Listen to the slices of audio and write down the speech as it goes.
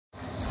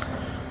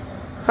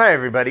Hi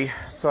everybody.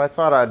 So I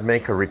thought I'd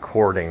make a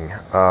recording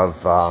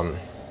of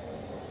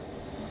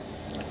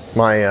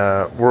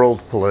my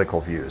world political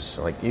views.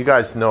 Like you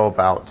guys know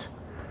about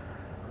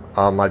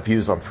my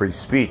views on free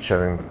speech.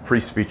 I mean,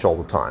 free speech all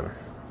the time.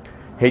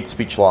 Hate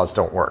speech laws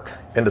don't work.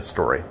 End of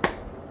story.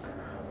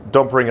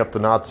 Don't bring up the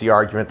Nazi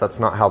argument. That's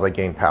not how they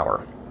gain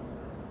power.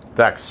 In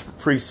fact,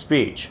 free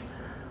speech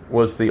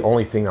was the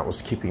only thing that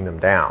was keeping them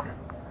down.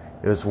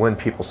 It was when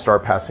people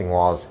started passing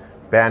laws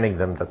banning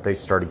them that they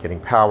started getting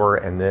power,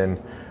 and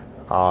then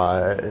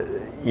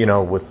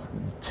with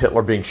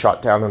Hitler being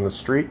shot down in the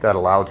street, that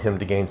allowed him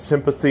to gain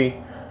sympathy,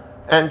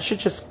 and should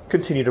just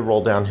continue to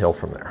roll downhill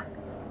from there,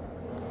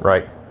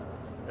 right?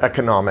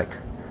 Economic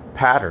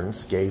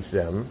patterns gave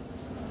them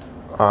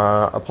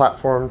a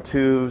platform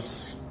to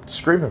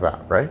scream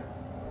about, right?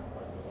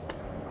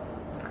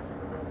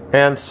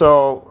 And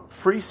so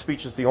free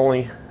speech is the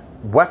only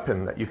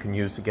weapon that you can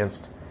use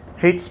against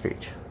hate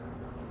speech,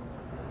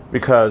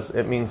 because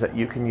it means that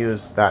you can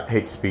use that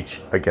hate speech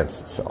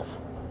against itself.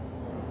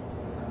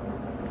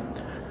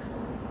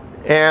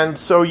 And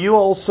so you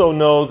also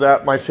know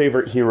that my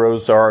favorite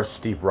heroes are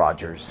Steve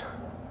Rogers,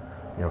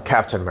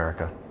 Captain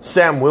America,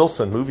 Sam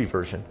Wilson movie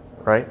version,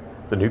 right?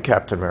 The new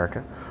Captain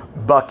America,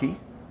 Bucky,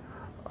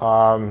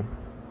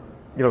 Zorro,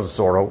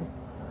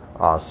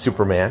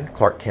 Superman,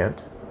 Clark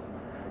Kent.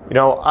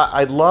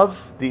 I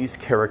love these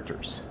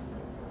characters,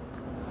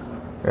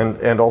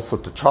 and also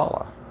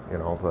T'Challa,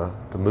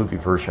 the movie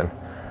version.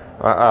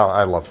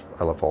 I love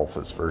all of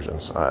his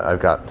versions. I've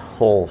got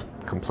whole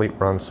complete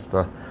runs of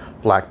the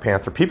Black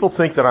Panther. People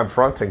think that I'm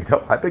fronting.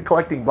 No, I've been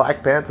collecting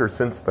Black Panther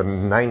since the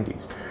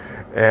 90s.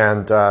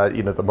 And,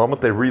 the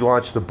moment they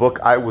relaunched the book,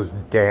 I was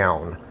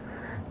down.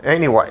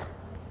 Anyway.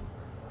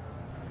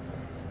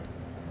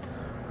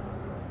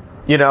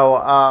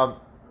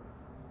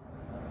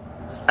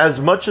 As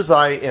much as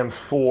I am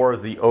for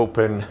the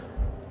open,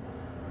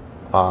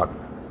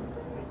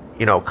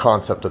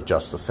 concept of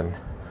justice and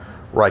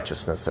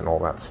righteousness and all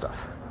that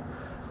stuff,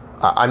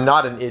 I'm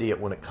not an idiot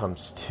when it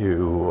comes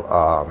to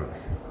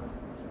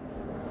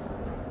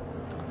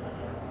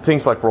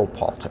things like world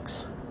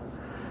politics.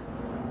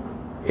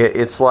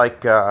 It's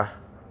like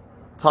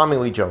Tommy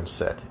Lee Jones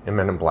said in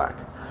Men in Black,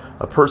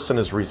 a person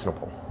is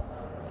reasonable.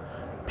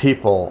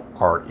 People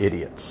are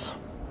idiots.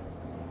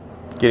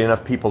 Get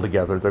enough people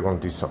together, they're going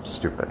to do something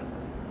stupid,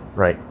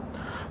 right?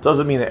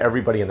 Doesn't mean that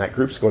everybody in that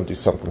group's going to do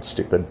something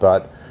stupid,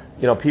 but,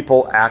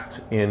 people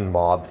act in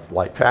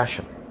mob-like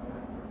fashion.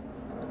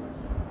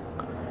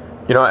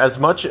 As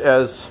much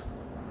as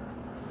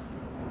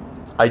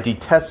I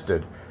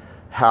detested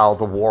how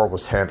the war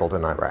was handled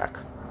in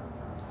Iraq,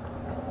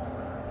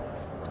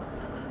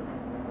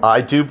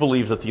 I do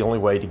believe that the only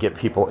way to get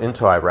people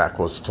into Iraq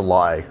was to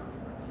lie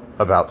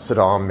about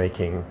Saddam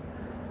making,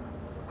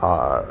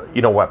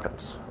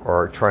 weapons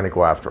or trying to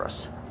go after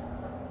us.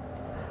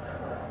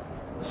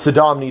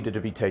 Saddam needed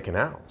to be taken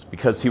out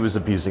because he was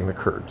abusing the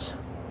Kurds.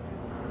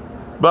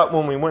 But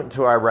when we went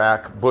to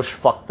Iraq, Bush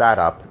fucked that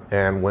up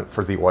and went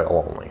for the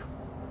oil only.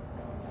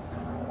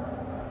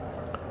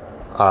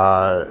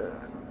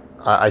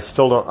 I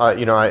still don't,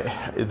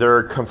 there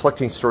are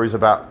conflicting stories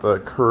about the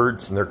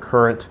Kurds and their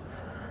current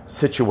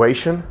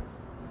situation,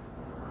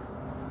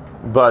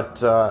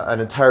 but an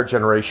entire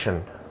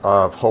generation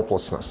of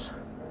hopelessness,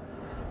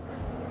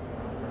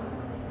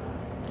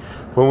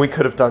 when we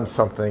could have done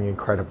something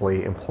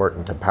incredibly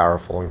important and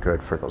powerful and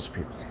good for those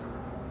people,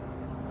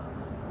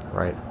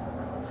 right?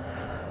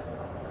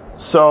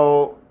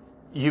 So,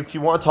 if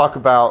you want to talk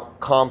about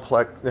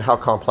how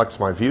complex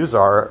my views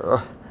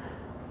are,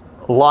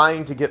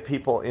 lying to get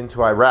people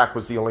into Iraq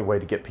was the only way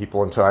to get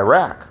people into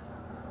Iraq.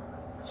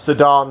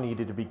 Saddam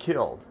needed to be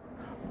killed.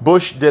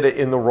 Bush did it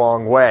in the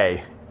wrong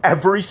way,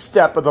 every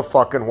step of the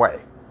fucking way,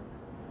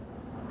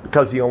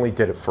 because he only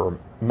did it for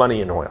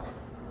money and oil.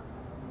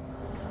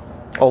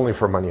 Only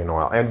for money and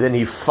oil. And then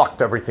he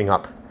fucked everything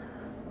up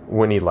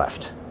when he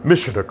left.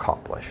 Mission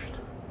accomplished.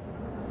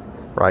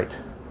 Right?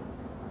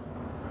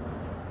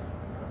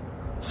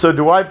 So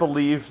do I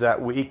believe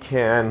that we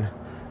can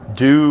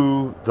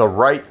do the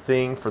right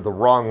thing for the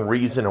wrong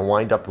reason and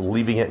wind up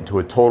leaving it into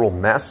a total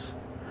mess?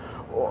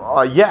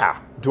 Yeah.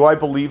 Do I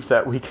believe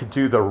that we could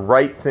do the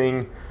right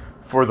thing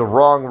for the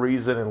wrong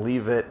reason and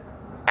leave it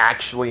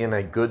actually in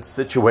a good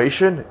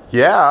situation?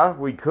 Yeah,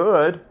 we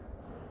could.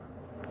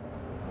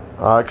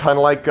 Kind of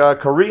like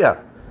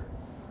Korea.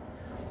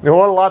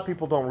 What a lot of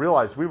people don't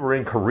realize, we were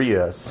in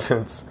Korea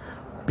since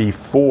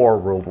before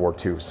World War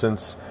II.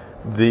 Since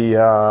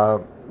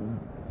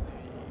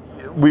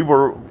we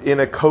were in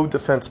a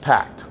co-defense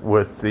pact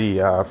with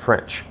the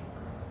French.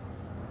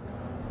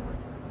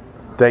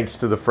 Thanks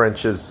to the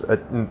French's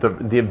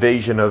the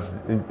invasion or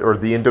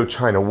the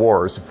Indochina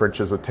Wars, the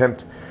French's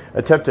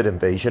attempted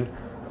invasion.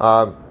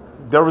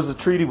 There was a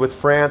treaty with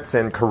France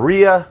and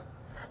Korea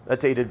that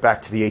dated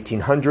back to the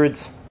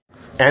 1800s.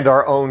 And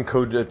our own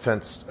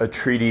co-defense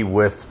treaty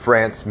with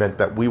France meant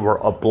that we were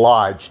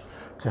obliged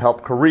to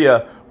help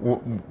Korea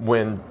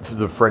when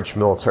the French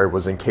military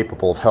was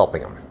incapable of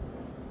helping them.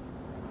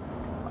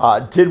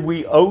 Did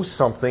we owe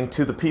something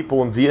to the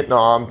people in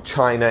Vietnam,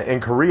 China,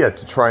 and Korea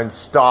to try and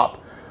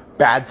stop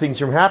bad things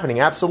from happening?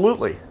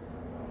 Absolutely.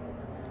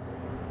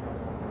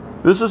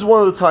 This is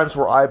one of the times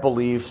where I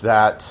believe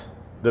that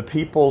the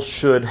people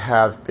should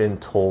have been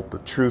told the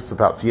truth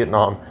about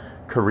Vietnam,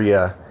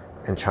 Korea,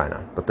 and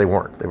China, but they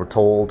weren't. They were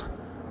told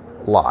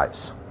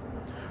lies.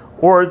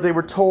 Or they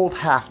were told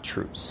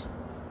half-truths.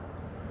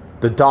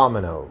 The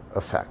domino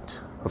effect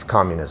of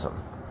communism.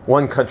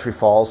 One country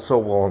falls, so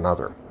will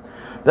another.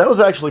 That was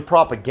actually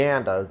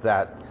propaganda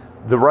that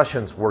the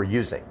Russians were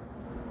using.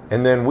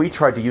 And then we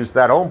tried to use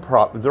their own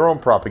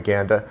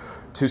propaganda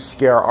to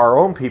scare our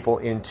own people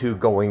into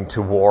going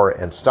to war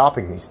and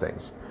stopping these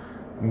things.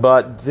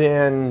 But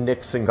then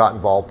Nixon got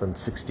involved in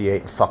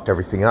 '68 and fucked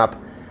everything up.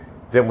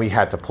 Then we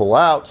had to pull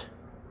out.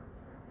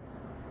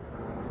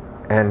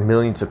 And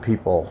millions of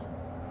people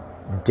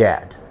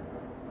dead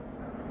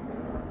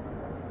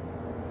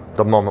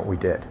the moment we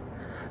did.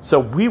 So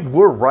we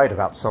were right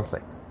about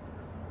something.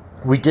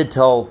 We did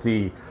tell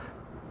the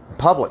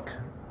public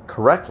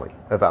correctly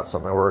about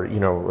something, or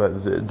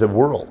the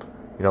world.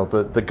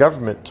 The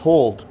government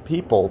told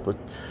people that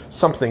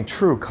something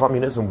true.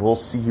 Communism will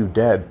see you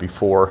dead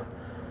before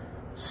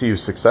see you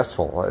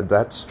successful.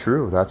 That's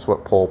true. That's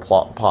what Pol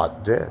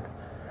Pot did.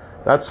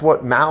 That's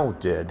what Mao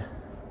did.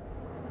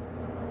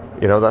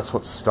 That's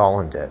what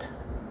Stalin did.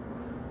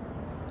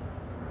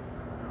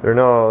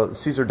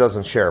 Caesar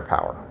doesn't share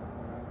power,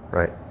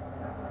 right?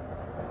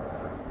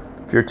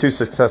 If you're too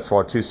successful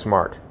or too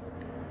smart,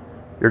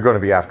 you're going to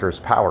be after his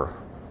power.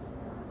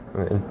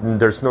 And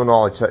there's no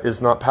knowledge that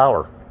is not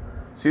power.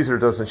 Caesar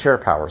doesn't share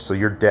power, so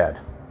you're dead.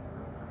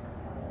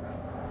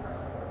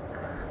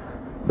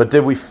 But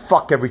did we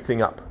fuck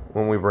everything up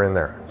when we were in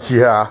there?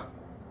 Yeah.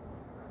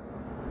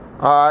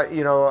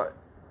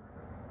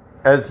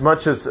 As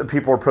much as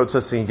people were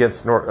protesting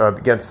against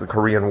the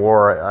Korean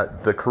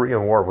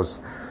War was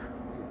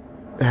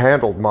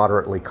handled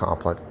moderately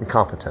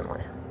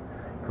competently.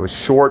 It was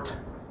short.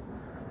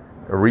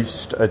 It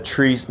reached a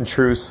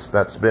truce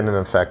that's been in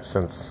effect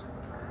since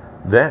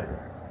then,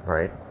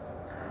 right?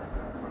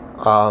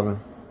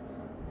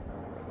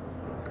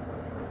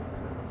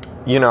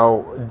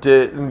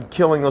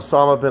 Killing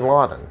Osama bin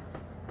Laden.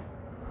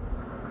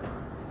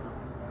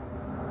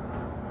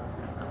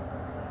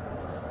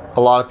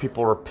 A lot of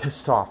people were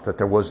pissed off that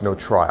there was no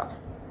trial.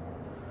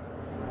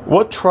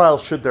 What trial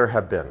should there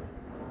have been?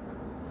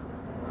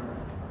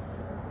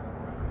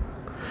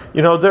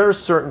 There are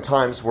certain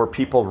times where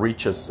people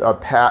reach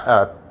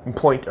a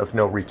point of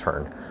no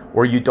return,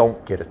 where you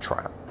don't get a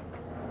trial.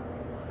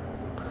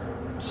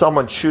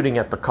 Someone shooting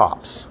at the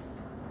cops.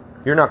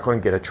 You're not going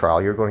to get a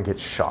trial, you're going to get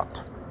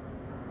shot.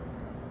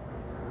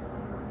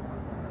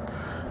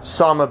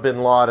 Osama bin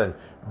Laden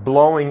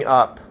blowing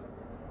up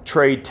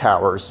trade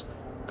towers,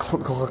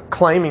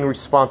 claiming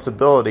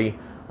responsibility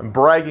and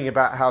bragging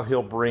about how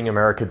he'll bring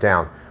America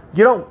down.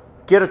 You don't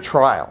get a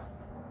trial.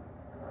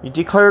 You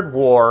declared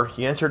war,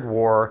 you entered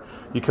war,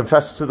 you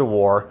confessed to the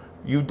war,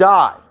 you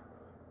die.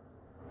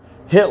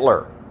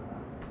 Hitler,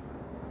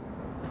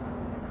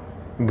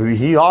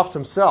 he offed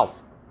himself.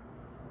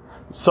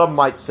 Some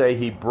might say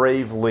he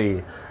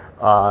bravely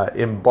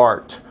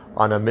embarked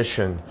on a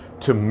mission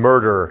to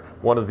murder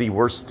one of the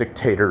worst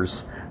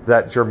dictators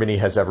that Germany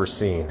has ever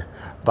seen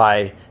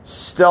by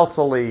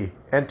stealthily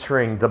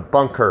entering the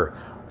bunker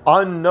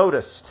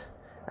unnoticed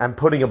and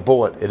putting a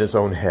bullet in his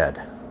own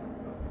head.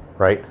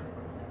 Right?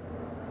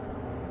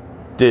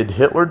 Did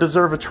Hitler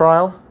deserve a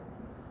trial?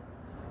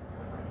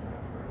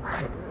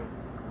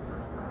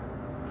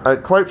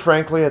 Quite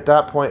frankly, at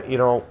that point,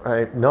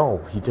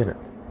 no, he didn't.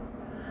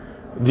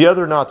 The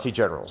other Nazi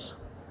generals.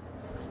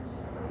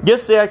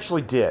 Yes, they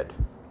actually did.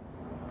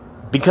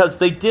 Because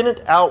they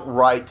didn't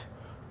outright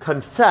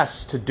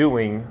confess to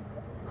doing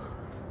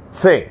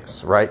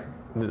things, right?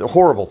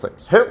 Horrible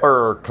things.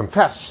 Hitler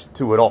confessed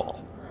to it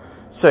all,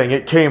 saying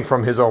it came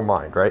from his own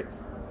mind, right?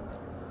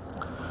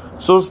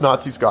 So those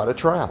Nazis got a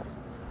trial.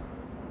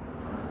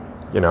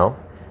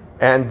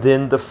 And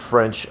then the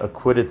French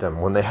acquitted them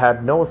when they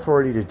had no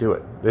authority to do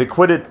it. They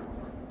acquitted,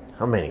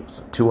 how many? Was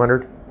it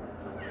 200?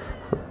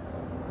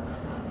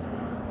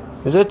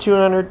 Is that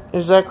 200?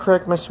 Is that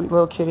correct, my sweet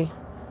little kitty?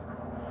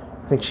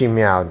 I think she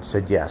meowed and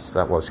said yes,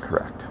 that was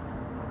correct.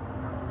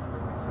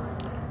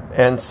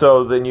 And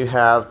so then you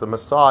have the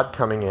Mossad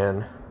coming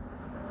in,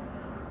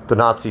 the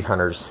Nazi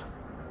hunters,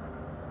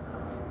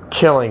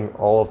 killing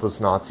all of those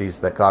Nazis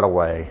that got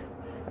away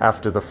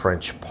after the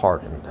French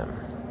pardoned them.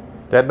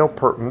 They had no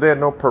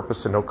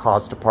purpose and no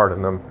cause to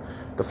pardon them.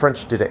 The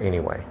French did it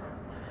anyway.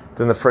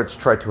 Then the French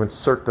tried to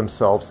insert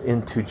themselves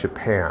into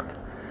Japan.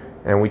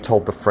 And we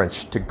told the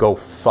French to go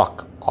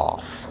fuck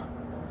off.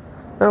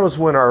 That was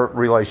when our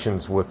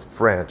relations with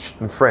France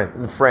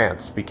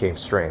became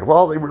strained.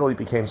 Well, they really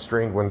became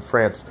strained when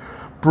France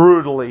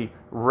brutally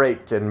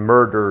raped and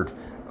murdered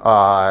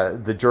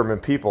the German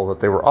people that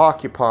they were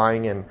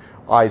occupying, and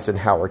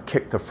Eisenhower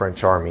kicked the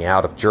French army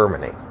out of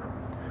Germany.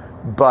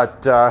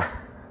 But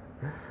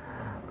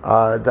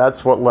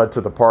that's what led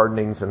to the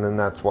pardonings, and then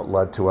that's what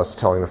led to us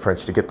telling the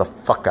French to get the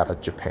fuck out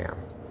of Japan.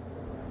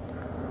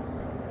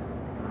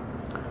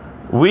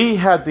 We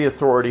had the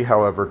authority,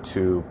 however,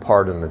 to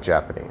pardon the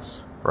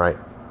Japanese, right?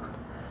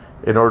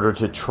 In order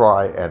to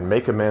try and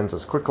make amends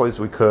as quickly as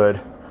we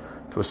could,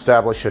 to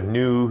establish a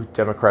new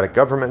democratic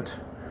government,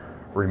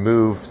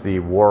 remove the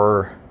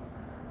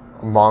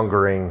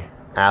war-mongering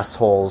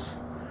assholes.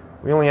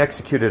 We only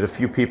executed a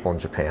few people in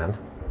Japan.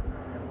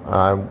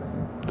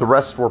 The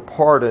rest were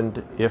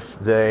pardoned if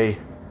they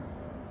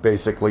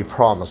basically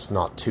promised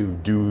not to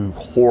do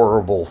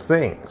horrible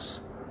things.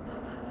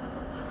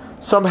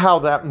 Somehow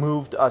that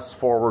moved us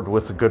forward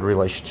with a good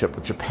relationship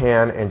with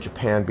Japan, and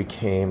Japan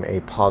became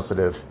a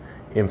positive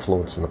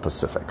influence in the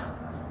Pacific.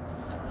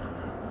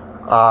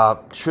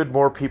 Should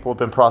more people have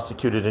been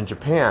prosecuted in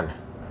Japan?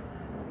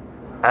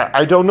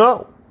 I don't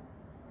know.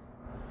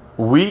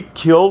 We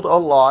killed a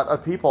lot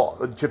of people.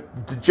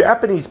 The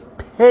Japanese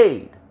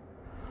paid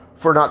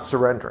for not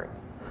surrendering.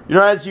 You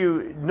know, as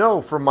you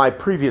know from my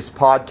previous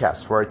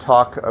podcast where I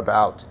talk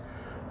about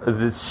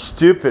the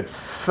stupid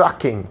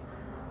fucking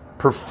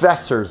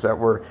professors that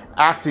were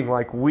acting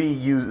like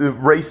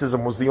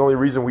racism was the only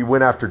reason we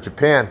went after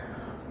Japan.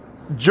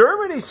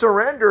 Germany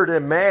surrendered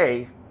in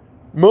May.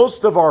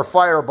 Most of our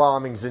fire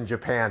bombings in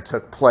Japan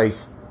took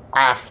place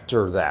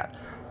after that.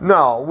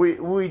 No,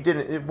 we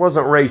didn't. It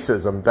wasn't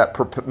racism that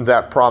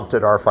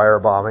prompted our fire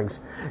bombings.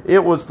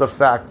 It was the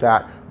fact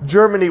that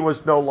Germany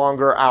was no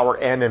longer our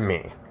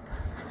enemy,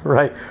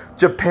 right?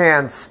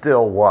 Japan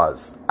still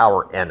was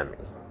our enemy.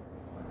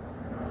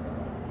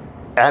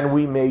 And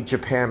we made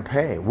Japan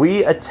pay.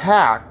 We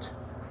attacked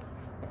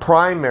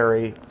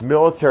primary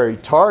military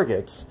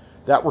targets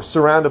that were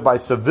surrounded by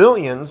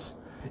civilians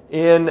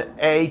in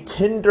a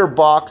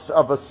tinderbox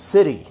of a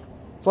city.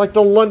 It's like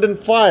the London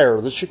fire,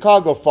 the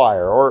Chicago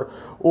fire, or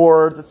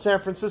the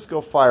San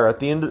Francisco fire at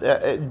the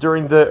end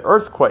during the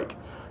earthquake.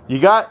 You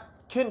got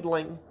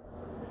kindling,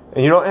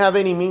 and you don't have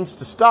any means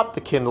to stop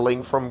the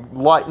kindling from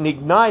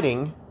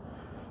igniting.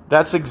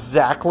 That's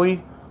exactly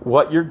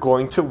what you're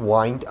going to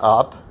wind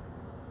up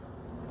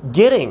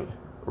getting,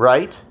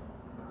 right?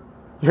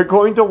 You're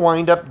going to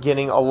wind up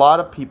getting a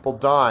lot of people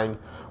dying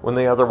when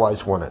they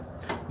otherwise wouldn't.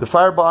 The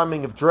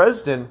firebombing of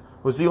Dresden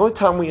was the only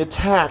time we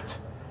attacked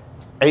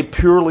a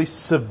purely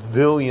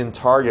civilian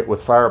target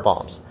with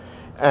firebombs.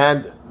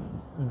 And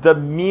by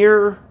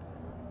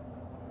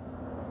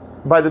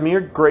the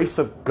mere grace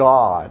of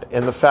God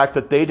and the fact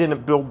that they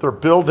didn't build their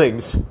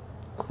buildings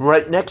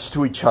right next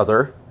to each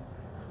other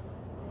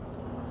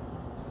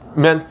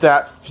meant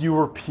that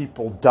fewer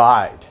people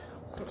died.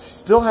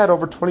 Still had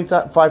over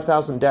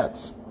 25,000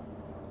 deaths.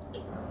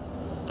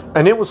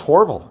 And it was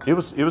horrible. It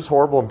was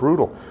horrible and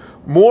brutal.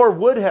 More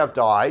would have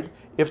died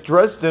if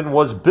Dresden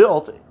was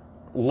built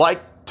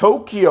like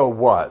Tokyo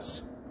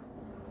was.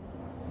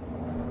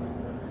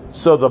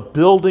 So the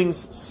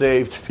buildings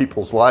saved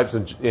people's lives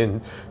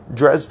in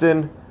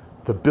Dresden.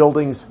 The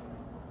buildings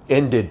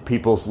ended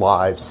people's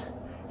lives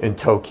in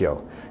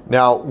Tokyo.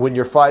 Now, when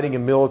you're fighting a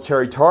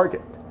military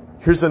target,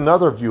 here's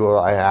another view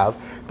I have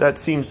that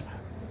seems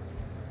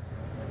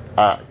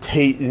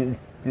lacking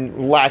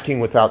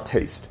without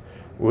taste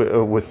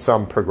with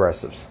some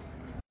progressives.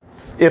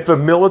 If a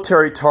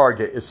military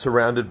target is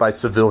surrounded by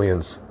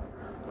civilians,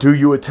 do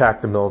you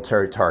attack the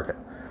military target?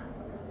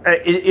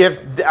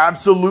 If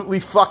absolutely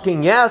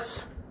fucking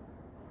yes.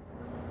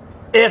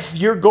 If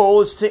your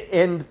goal is to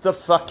end the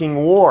fucking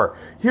war.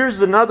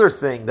 Here's another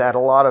thing that a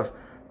lot of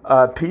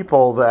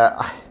people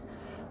that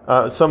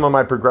some of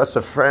my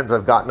progressive friends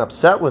have gotten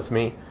upset with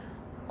me.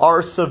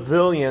 Are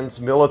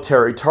civilians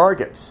military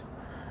targets?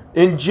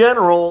 In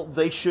general,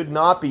 they should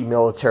not be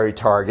military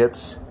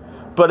targets.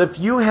 But if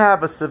you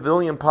have a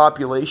civilian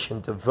population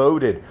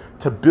devoted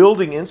to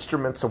building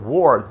instruments of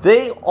war,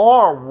 they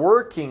are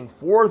working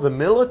for the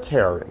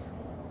military.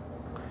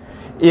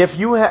 If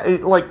you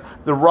have, like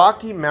the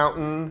Rocky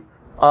Mountain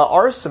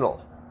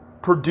Arsenal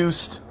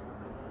produced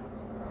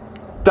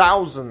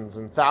thousands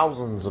and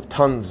thousands of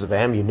tons of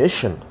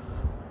ammunition,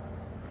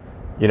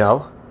 you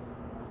know,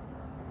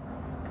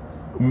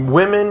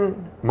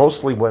 women,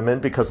 mostly women,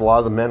 because a lot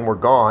of the men were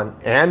gone,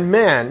 and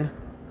men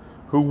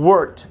who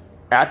worked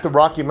at the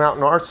Rocky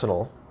Mountain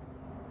Arsenal,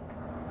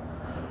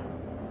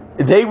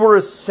 they were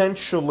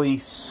essentially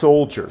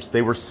soldiers.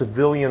 They were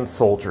civilian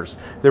soldiers.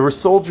 They were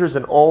soldiers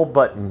in all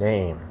but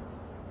name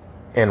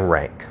and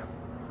rank.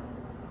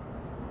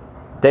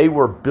 They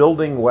were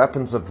building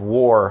weapons of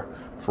war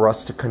for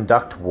us to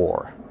conduct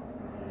war.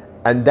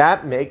 And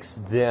that makes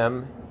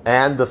them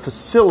and the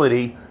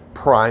facility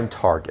prime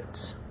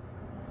targets.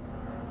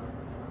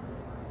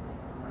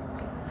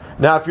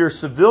 Now, if you're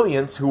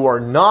civilians who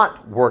are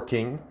not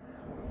working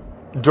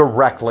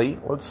directly,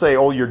 let's say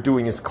all you're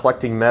doing is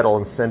collecting metal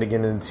and sending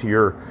it into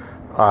your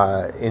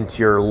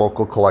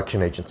local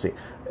collection agency.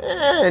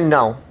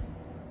 No.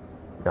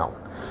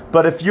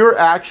 But if you're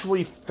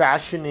actually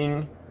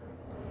fashioning,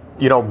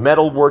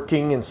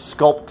 metalworking and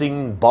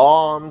sculpting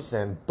bombs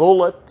and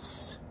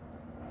bullets,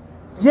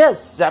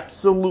 yes,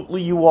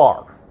 absolutely you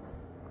are.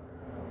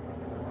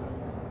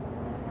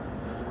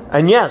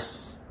 And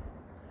yes,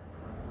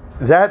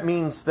 that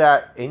means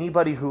that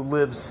anybody who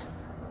lives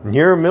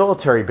near a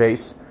military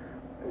base,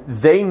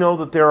 They know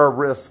that there are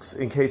risks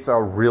in case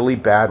a really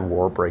bad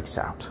war breaks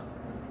out.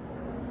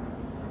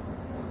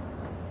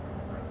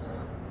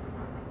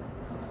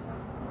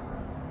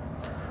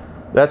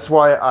 That's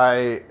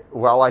why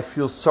while I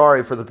feel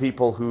sorry for the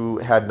people who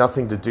had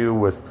nothing to do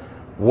with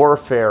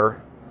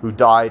warfare, who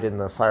died in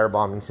the fire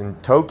bombings in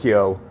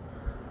Tokyo,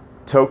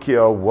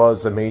 Tokyo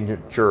was a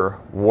major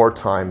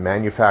wartime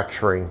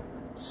manufacturing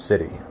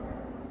city.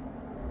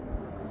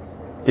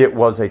 It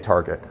was a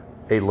target,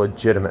 a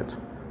legitimate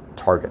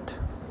target.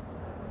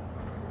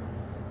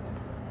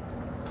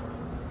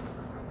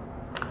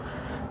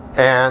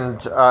 And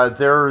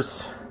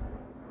there's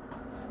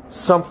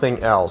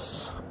something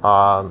else.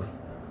 I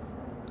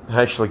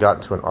actually got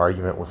into an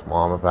argument with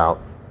Mom about.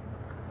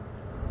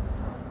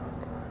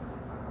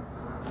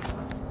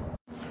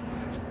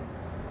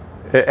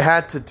 It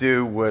had to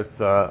do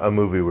with a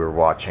movie we were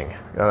watching.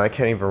 And I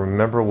can't even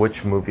remember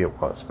which movie it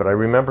was. But I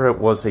remember it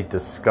was a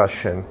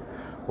discussion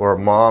where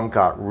Mom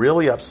got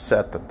really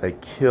upset that they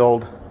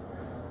killed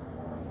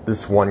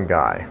this one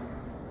guy.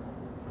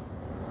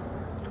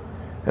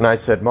 And I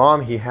said,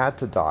 Mom, he had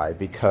to die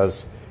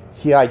because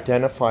he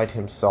identified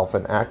himself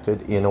and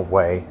acted in a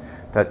way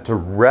that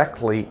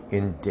directly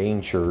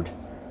endangered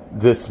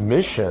this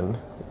mission,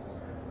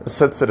 a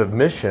sensitive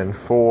mission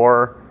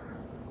for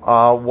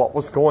what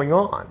was going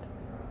on.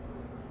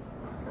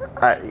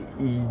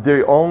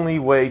 The only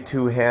way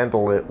to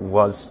handle it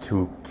was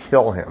to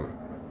kill him.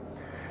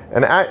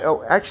 And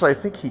actually, I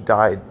think he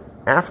died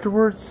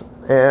afterwards.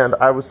 And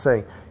I was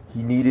saying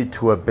he needed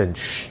to have been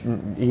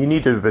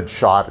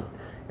shot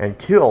and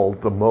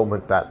killed the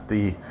moment that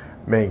the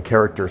main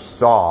character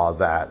saw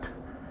that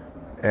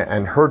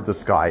and heard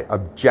this guy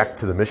object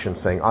to the mission,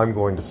 saying, "I'm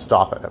going to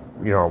stop it,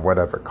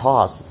 whatever it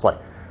costs." It's like,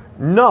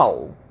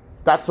 no,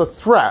 that's a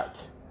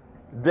threat.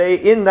 They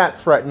in that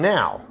threat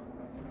now.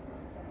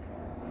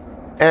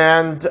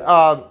 And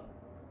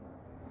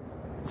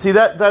see,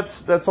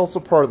 that's also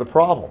part of the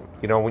problem.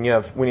 When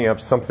you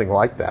have something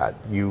like that,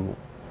 you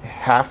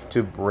have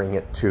to bring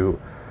it to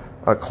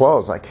a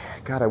close. Like,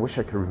 God, I wish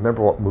I could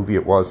remember what movie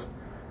it was.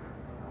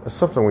 It's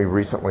something we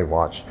recently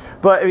watched,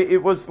 but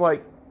it was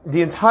like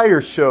the entire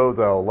show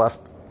though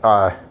left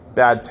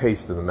bad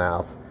taste in the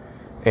mouth.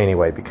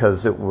 Anyway,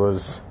 because it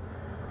was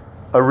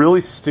a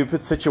really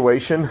stupid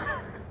situation.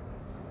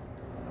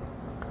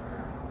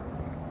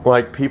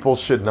 Like, people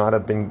should not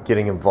have been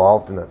getting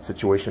involved in that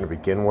situation to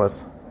begin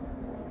with.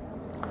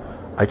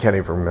 I can't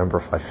even remember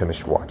if I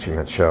finished watching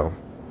that show.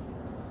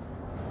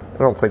 I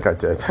don't think I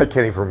did. I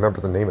can't even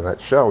remember the name of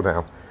that show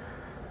now.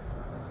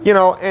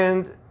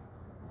 And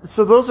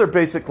so those are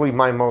basically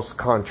my most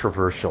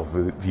controversial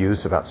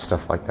views about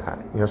stuff like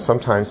that.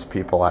 Sometimes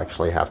people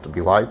actually have to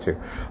be lied to.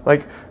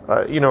 Like,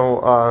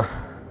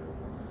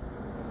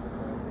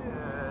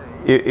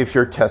 if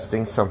you're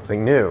testing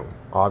something new,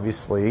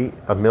 obviously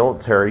a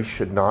military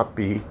should not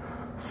be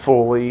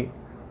fully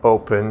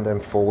opened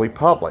and fully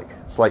public.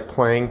 It's like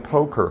playing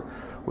poker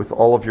with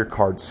all of your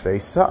cards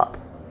face up.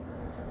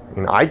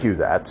 I do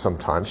that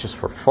sometimes just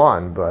for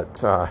fun,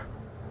 but I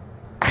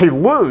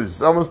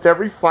lose almost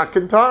every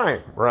fucking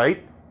time,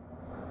 right?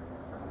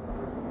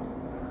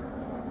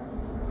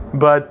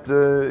 But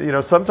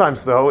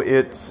sometimes though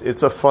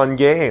it's a fun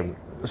game.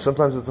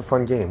 Sometimes it's a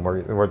fun game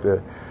where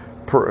the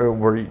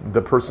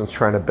person's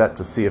trying to bet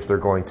to see if they're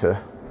going to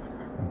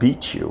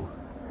beat you,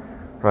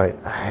 right?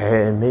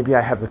 And maybe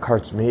I have the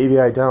cards, maybe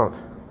I don't.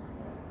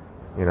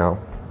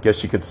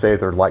 Guess you could say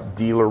they're like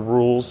dealer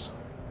rules,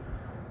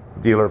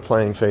 dealer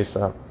playing face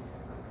up.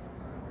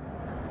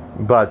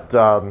 But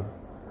I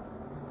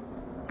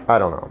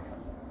don't know.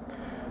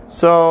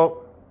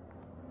 So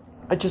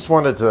I just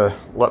wanted to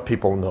let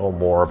people know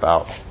more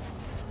about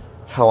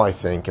how I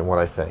think and what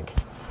I think.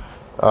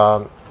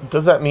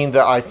 Does that mean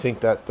that I think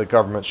that the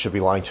government should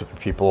be lying to the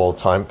people all the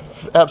time?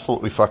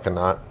 Absolutely fucking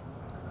not.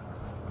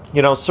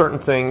 Certain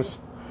things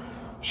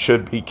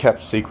should be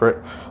kept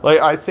secret. Like,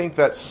 I think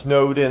that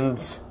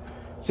Snowden's...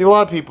 See, a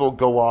lot of people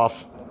go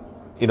off,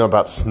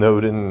 about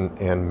Snowden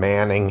and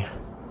Manning,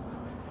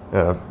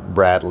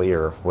 Bradley,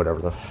 or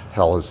whatever the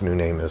hell his new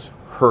name is.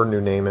 Her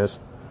new name is.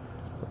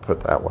 I'll put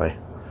it that way.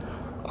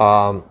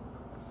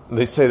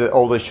 They say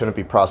that, they shouldn't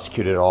be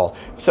prosecuted at all.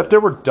 Except there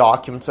were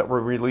documents that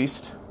were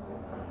released,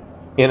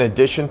 in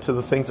addition to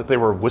the things that they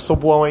were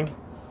whistleblowing,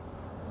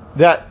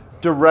 that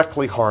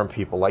directly harm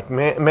people. Like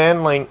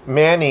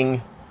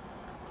Manning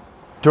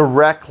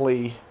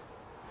directly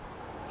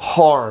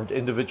harmed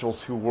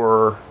individuals who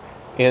were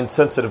in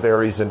sensitive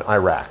areas in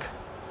Iraq.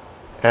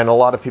 And a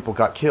lot of people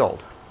got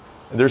killed.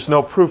 And there's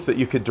no proof that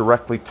you could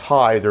directly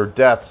tie their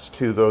deaths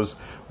to those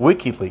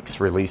WikiLeaks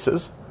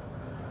releases.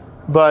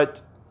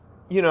 But,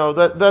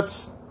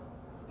 there's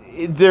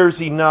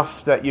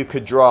enough that you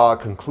could draw a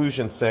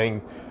conclusion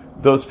saying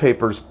those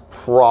papers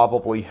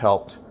probably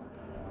helped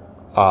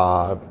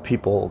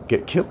people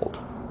get killed.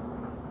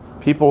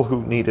 People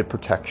who needed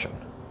protection.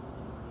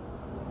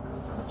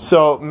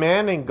 So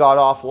Manning got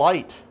off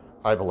light,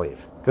 I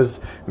believe. Because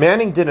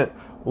Manning didn't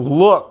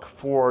look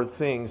for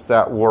things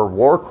that were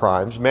war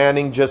crimes.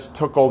 Manning just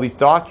took all these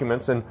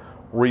documents and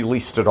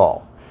released it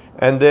all.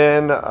 And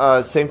then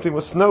same thing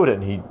with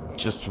Snowden. He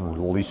just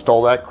released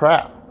all that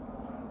crap.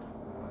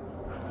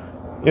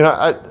 You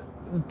know,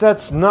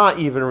 that's not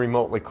even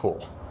remotely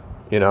cool,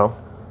 you know?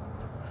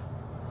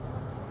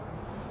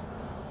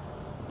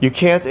 You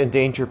can't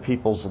endanger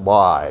people's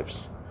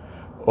lives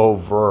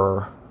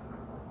over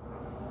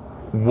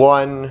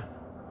one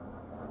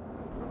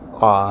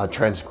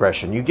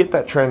transgression. You get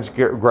that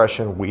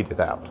transgression weeded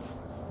out.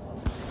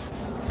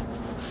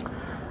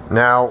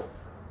 Now,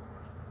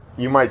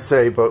 you might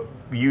say, but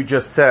you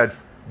just said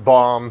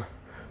bomb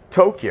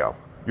Tokyo.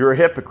 You're a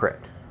hypocrite.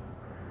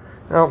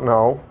 I don't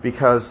know,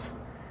 because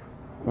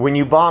when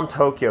you bomb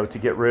Tokyo to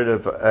get rid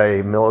of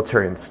a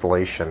military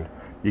installation,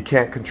 you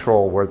can't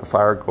control where the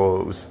fire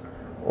goes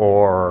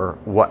or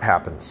what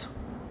happens.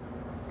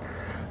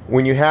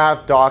 When you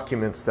have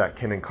documents that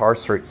can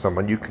incarcerate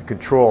someone, you can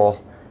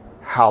control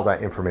how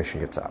that information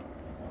gets out.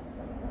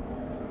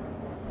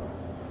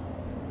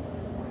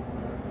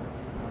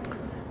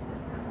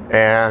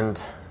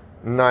 And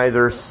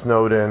neither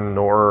Snowden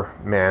nor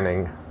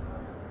Manning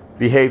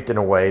behaved in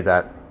a way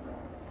that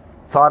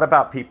thought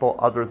about people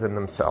other than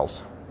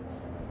themselves.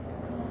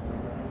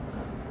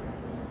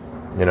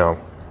 You know,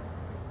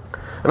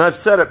 and I've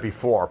said it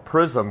before,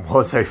 PRISM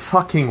was a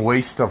fucking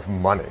waste of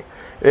money.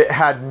 It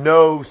had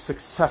no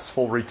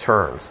successful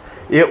returns.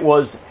 It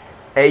was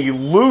a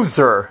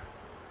loser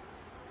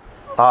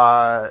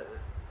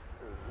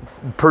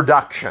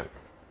production,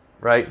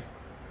 right?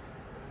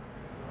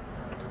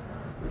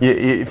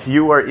 If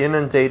you are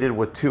inundated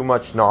with too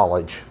much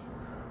knowledge,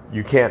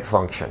 you can't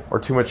function, or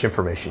too much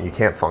information, you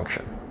can't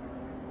function.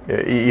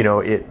 You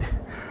know,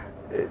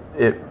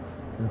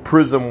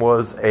 PRISM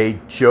was a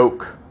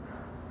joke.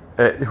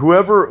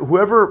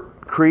 Whoever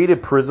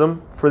created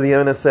PRISM for the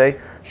NSA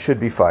should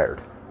be fired.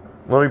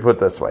 Let me put it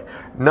this way.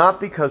 Not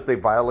because they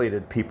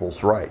violated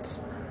people's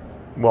rights.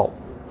 Well,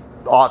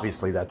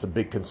 obviously that's a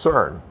big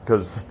concern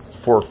because it's a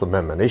Fourth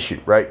Amendment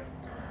issue, right?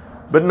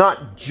 But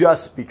not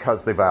just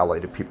because they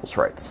violated people's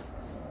rights.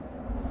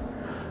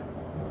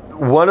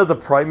 One of the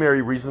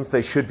primary reasons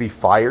they should be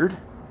fired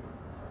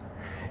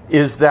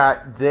is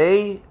that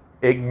they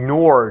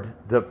ignored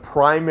the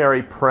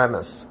primary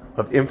premise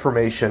of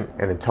information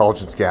and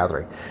intelligence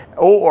gathering,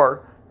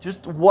 or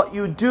just what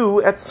you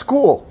do at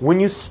school. When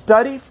you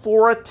study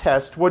for a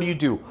test, what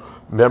do?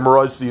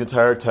 Memorize the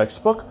entire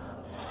textbook?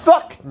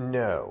 Fuck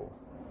no.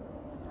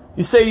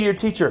 You say to your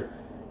teacher,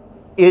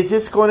 is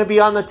this going to be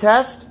on the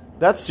test?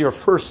 That's your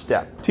first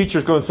step.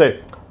 Teacher's going to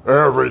say,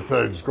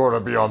 everything's going to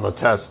be on the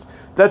test.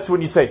 That's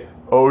when you say,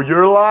 oh,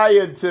 you're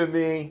lying to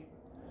me.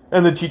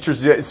 And the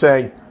teacher's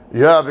saying,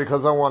 yeah,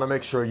 because I want to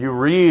make sure you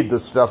read the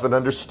stuff and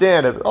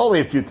understand it. Only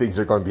a few things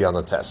are going to be on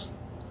the test.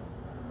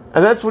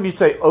 And that's when you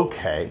say,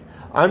 okay,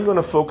 I'm going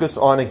to focus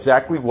on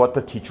exactly what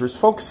the teacher is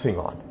focusing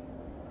on.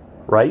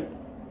 Right?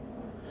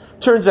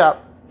 Turns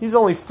out, he's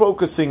only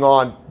focusing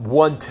on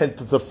 1/10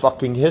 of the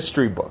fucking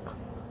history book.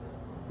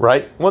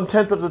 Right?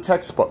 1/10 of the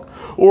textbook.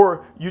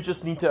 Or you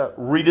just need to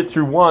read it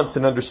through once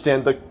and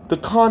understand the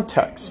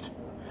context.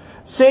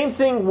 Same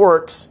thing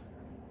works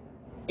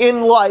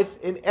in life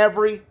in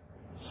every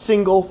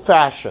single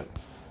fashion.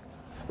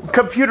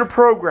 Computer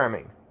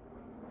programming.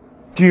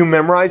 Do you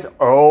memorize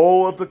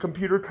all of the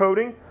computer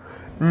coding?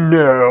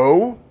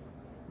 No.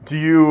 Do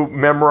you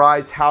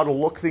memorize how to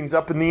look things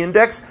up in the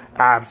index?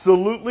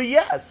 Absolutely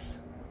yes.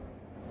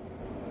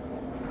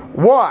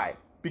 Why?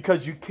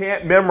 Because you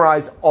can't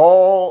memorize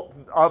all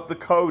of the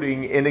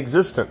coding in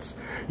existence.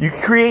 You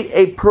create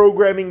a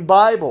programming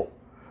Bible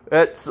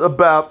that's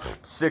about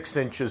 6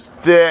 inches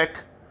thick.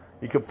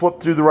 You can flip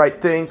through the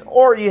right things,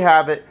 or you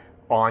have it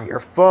on your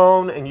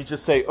phone and you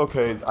just say,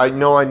 okay, I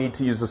know I need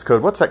to use this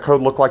code. What's that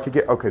code look like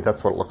again? Okay,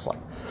 that's what it looks like.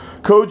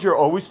 Code you're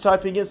always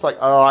typing in, it's like,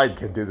 oh, I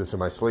can do this in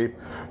my sleep.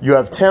 You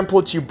have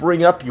templates you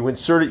bring up, you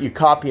insert it, you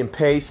copy and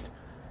paste.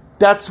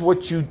 That's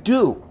what you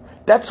do.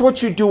 That's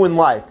what you do in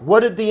life.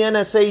 What did the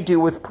NSA do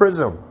with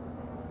PRISM?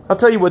 I'll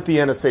tell you what the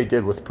NSA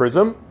did with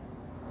PRISM.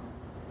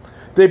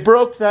 They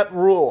broke that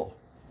rule.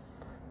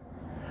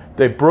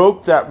 They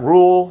broke that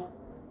rule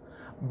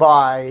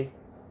by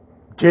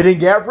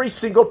getting every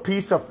single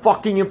piece of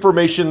fucking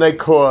information they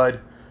could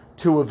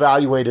to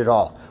evaluate it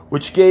all,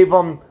 which gave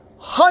them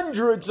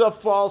hundreds of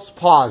false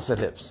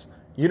positives.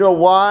 You know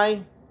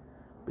why?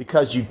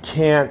 Because you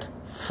can't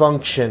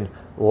function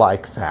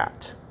like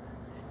that.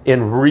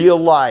 In real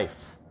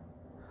life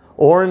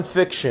or in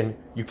fiction,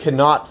 you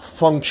cannot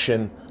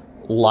function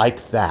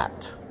like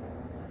that.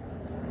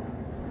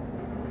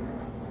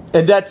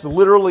 And that's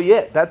literally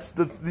it. That's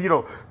the,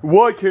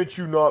 why can't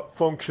you not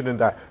function in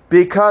that?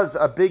 Because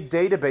a big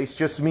database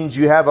just means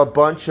you have a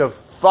bunch of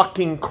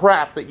fucking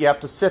crap that you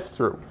have to sift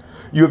through.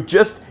 You have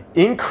just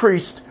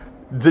increased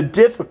the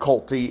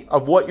difficulty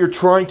of what you're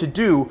trying to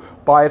do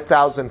by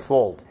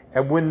 1,000-fold.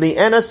 And when the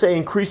NSA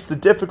increased the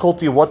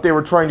difficulty of what they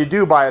were trying to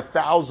do by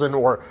 1,000,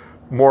 or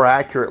more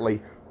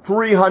accurately,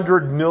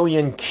 300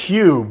 million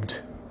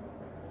cubed,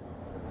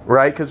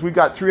 right? Because we've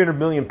got 300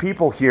 million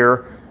people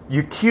here.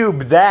 You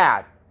cube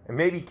that, and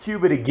maybe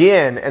cube it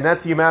again, and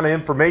that's the amount of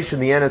information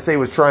the NSA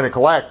was trying to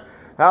collect.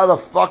 How the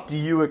fuck do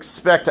you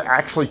expect to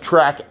actually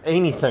track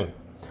anything?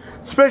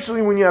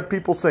 Especially when you have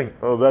people saying,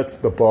 oh, that's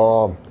the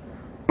bomb.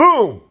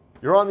 Boom!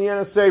 You're on the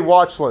NSA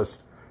watch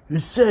list. He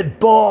said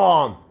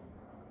bomb.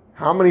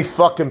 How many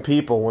fucking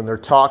people, when they're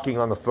talking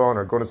on the phone,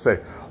 are going to say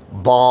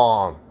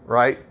bomb,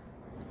 right?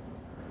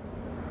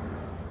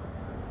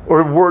 Or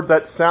a word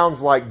that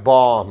sounds like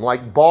bomb,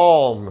 like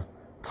balm,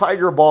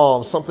 tiger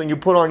balm, something you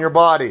put on your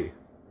body.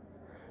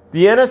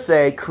 The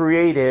NSA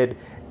created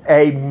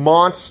a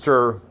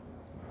monster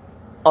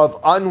of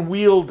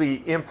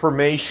unwieldy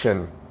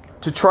information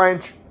to try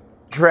and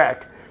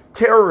track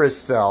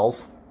terrorist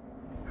cells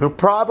who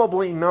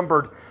probably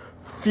numbered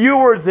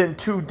fewer than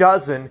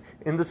 24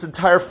 in this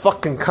entire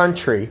fucking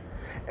country.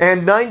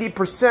 And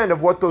 90%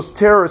 of what those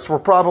terrorists were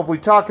probably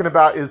talking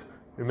about is,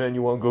 hey man,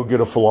 you want to go get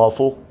a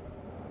falafel?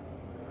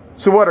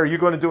 So what, are you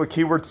going to do a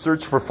keyword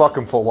search for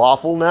fucking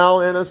falafel now,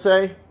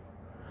 NSA?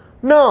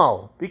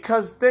 No,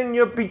 because then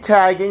you'll be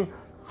tagging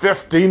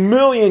 50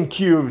 million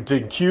cubed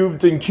and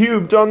cubed and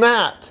cubed on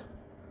that.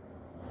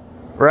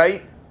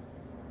 Right?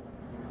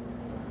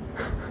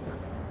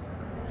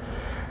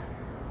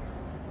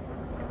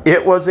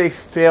 It was a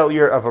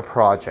failure of a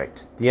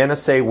project. The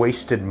NSA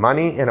wasted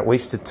money and it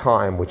wasted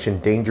time, which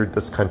endangered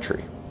this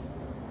country.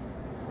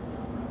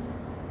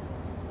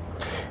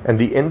 And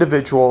the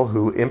individual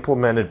who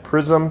implemented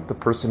PRISM, the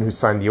person who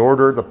signed the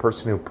order, the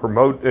person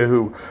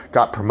who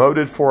got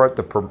promoted for it,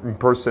 the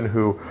person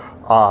who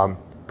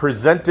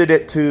presented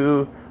it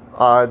to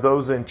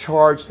those in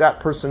charge, that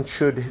person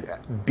should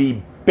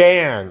be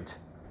banned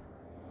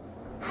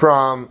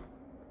from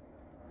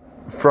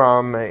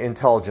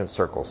intelligence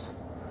circles.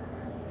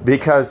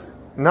 Because,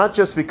 not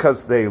just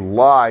because they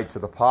lied to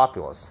the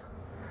populace,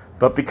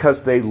 but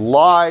because they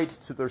lied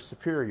to their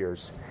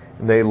superiors,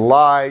 and they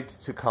lied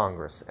to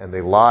Congress, and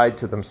they lied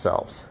to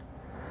themselves.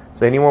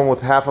 So anyone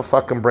with half a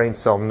fucking brain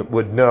cell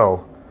would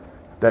know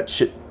that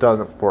shit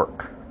doesn't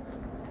work.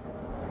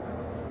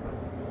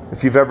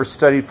 If you've ever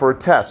studied for a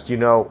test, you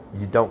know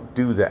you don't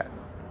do that.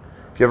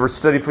 If you ever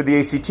studied for the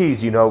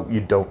ACTs, you know you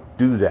don't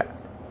do that.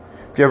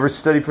 If you ever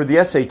studied for the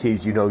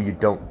SATs, you know you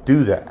don't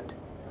do that.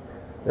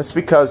 That's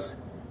because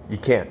you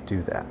can't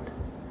do that.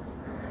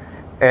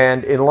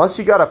 And unless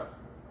you got a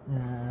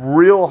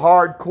real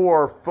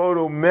hardcore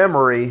photo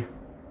memory,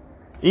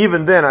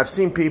 even then, I've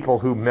seen people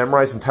who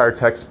memorize entire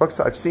textbooks.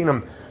 I've seen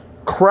them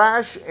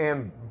crash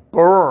and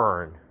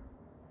burn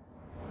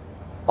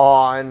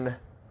on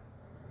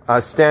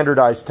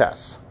standardized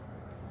tests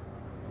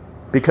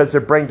because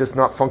their brain does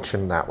not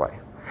function that way.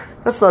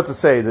 That's not to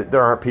say that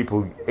there aren't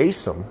people who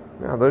ace them.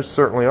 No, there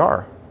certainly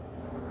are.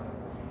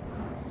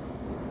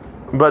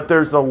 But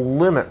there's a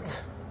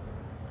limit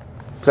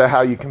to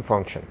how you can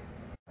function.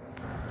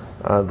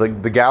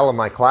 The gal in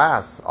my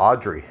class,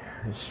 Audrey,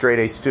 straight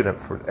A student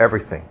for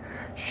everything.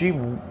 She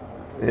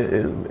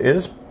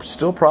is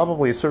still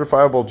probably a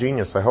certifiable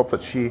genius. I hope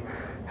that she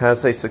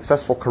has a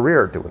successful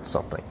career doing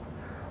something.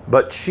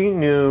 But she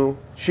knew,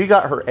 she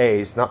got her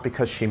A's not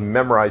because she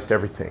memorized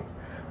everything,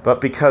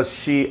 but because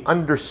she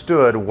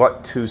understood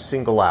what to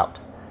single out.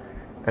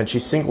 And she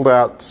singled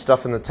out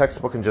stuff in the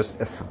textbook and just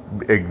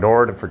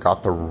ignored and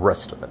forgot the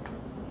rest of it.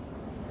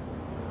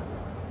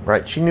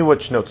 Right? She knew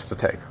which notes to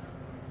take.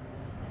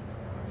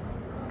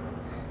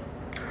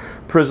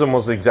 PRISM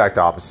was the exact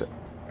opposite.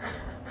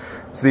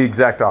 It's the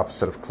exact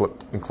opposite of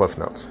Cliff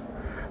Notes.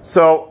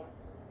 So,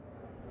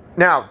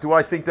 now, do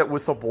I think that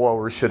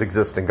whistleblowers should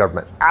exist in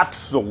government?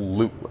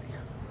 Absolutely.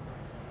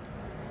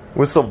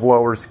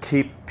 Whistleblowers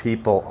keep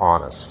people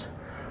honest.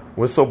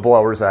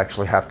 Whistleblowers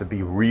actually have to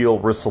be real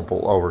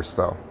whistleblowers,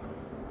 though.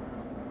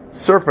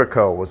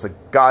 Serpico was a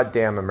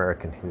goddamn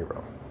American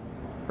hero,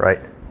 right?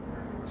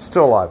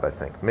 Still alive, I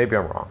think. Maybe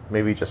I'm wrong.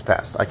 Maybe he just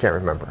passed. I can't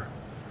remember.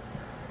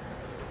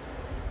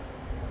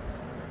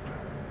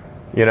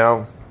 You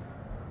know?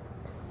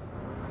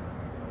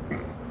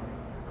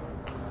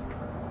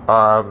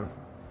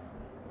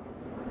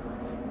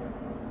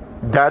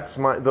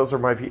 Those are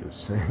my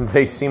views.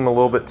 They seem a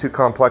little bit too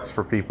complex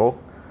for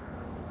people.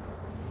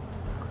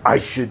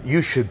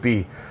 You should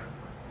be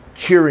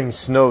cheering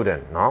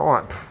Snowden.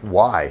 No,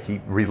 why?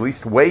 He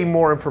released way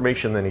more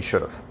information than he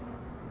should have.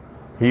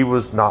 He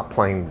was not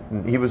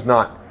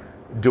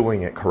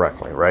doing it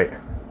correctly, right?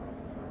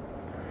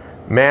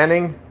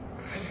 Manning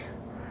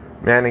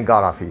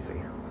got off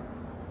easy.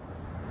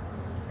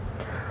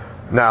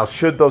 Now,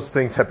 should those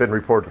things have been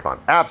reported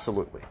on?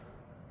 Absolutely.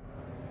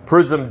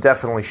 PRISM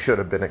definitely should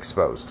have been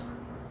exposed.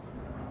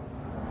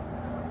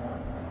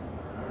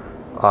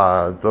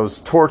 Those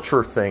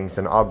torture things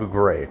in Abu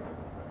Ghraib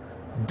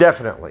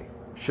definitely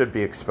should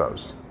be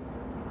exposed.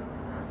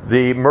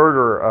 The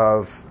murder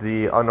of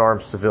the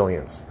unarmed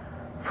civilians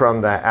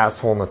from that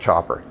asshole in the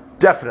chopper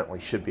definitely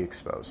should be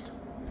exposed.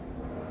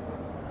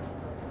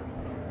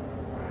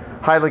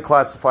 Highly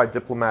classified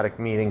diplomatic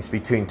meetings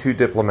between two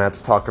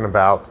diplomats talking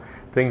about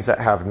things that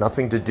have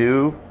nothing to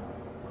do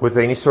with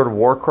any sort of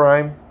war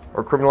crime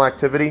or criminal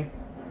activity,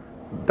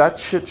 that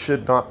shit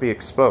should not be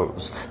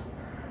exposed.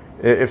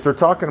 If they're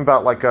talking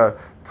about like a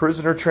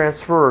prisoner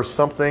transfer or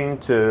something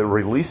to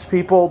release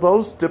people,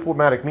 those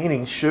diplomatic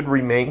meetings should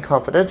remain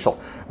confidential.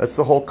 That's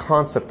the whole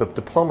concept of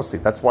diplomacy.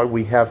 That's why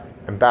we have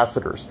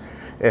ambassadors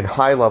and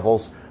high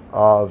levels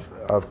of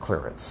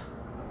clearance.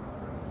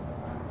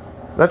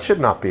 That should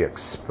not be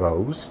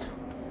exposed.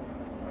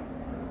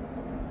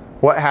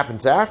 What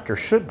happens after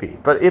should be,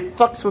 but it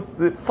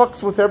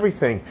fucks with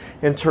everything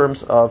in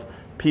terms of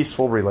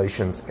peaceful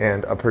relations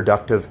and a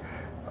productive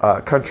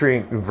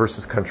country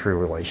versus country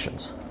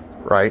relations,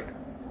 right?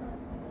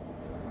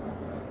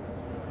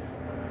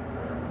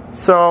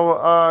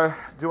 So,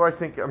 do I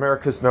think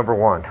America's number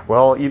one?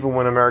 Well, even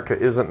when America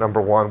isn't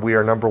number one, we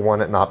are number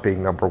one at not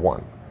being number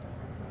one.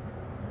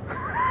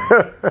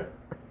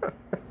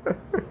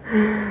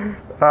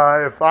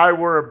 If I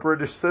were a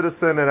British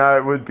citizen and I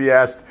would be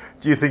asked,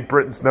 do you think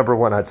Britain's number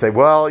one? I'd say,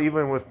 well,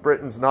 even with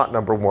Britain's not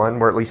number one,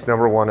 we're at least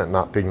number one at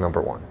not being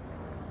number one.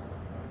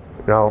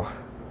 You know,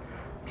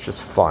 it's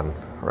just fun,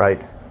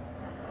 right?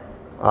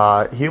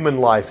 Human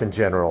life in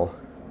general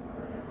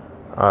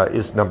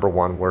is number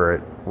one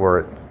where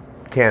it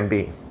can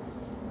be.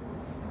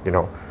 You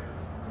know,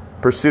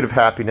 pursuit of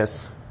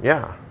happiness,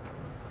 yeah.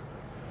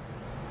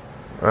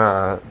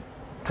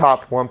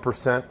 Top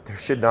 1%, there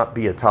should not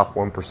be a top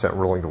 1%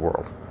 ruling the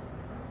world.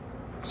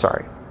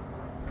 Sorry.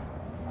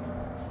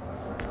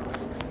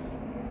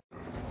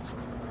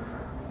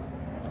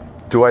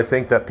 Do I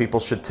think that people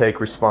should take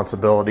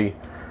responsibility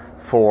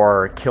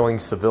for killing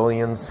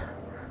civilians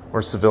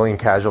or civilian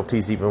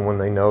casualties even when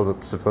they know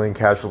that civilian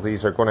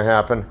casualties are going to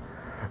happen?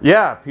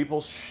 Yeah,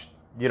 people,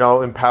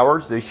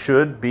 empowered, they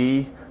should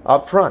be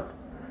upfront.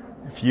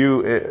 If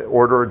you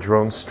order a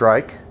drone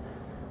strike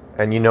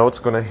and you know it's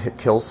going to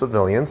kill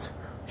civilians,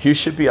 you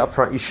should be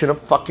upfront. You shouldn't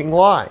fucking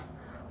lie.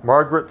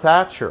 Margaret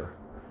Thatcher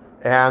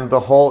and the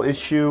whole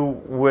issue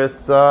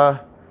with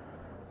a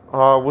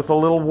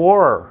little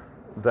war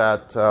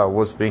that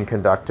was being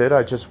conducted.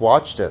 I just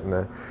watched it,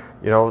 and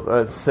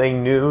they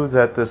knew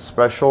that this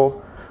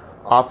special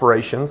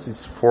operations,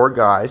 these 4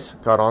 guys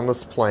got on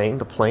this plane.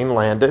 The plane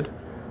landed.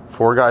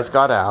 4 guys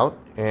got out,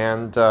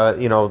 and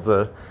in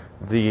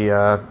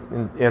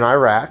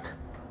Iraq,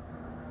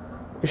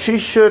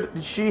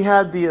 she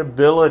had the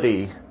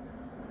ability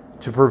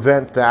to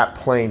prevent that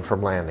plane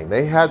from landing.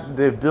 They had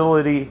the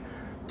ability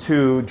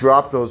to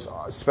drop those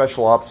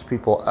special ops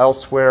people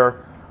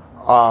elsewhere.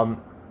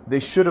 They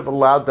should have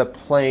allowed the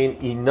plane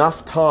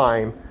enough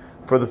time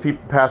for the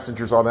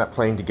passengers on that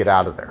plane to get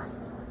out of there.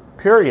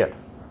 Period.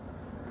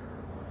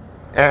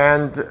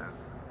 And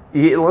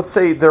let's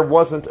say there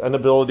wasn't an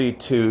ability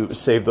to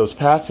save those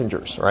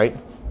passengers, right?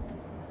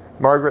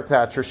 Margaret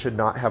Thatcher should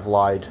not have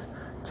lied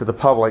to the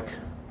public,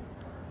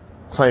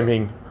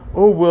 claiming,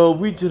 oh, well,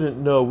 we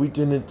didn't know. We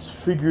didn't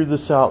figure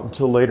this out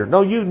until later.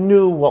 No, you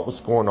knew what was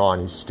going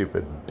on, you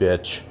stupid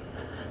bitch.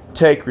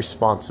 Take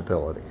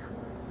responsibility.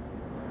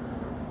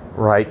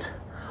 Right?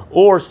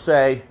 Or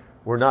say,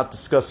 we're not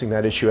discussing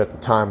that issue at the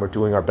time. We're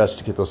doing our best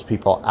to get those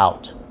people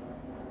out.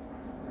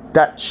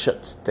 That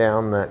shuts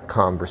down that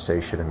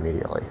conversation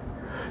immediately.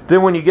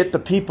 Then when you get the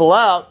people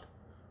out,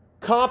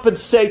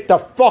 compensate the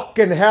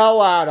fucking hell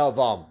out of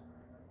them.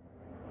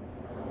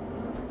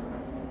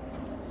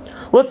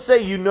 Let's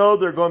say you know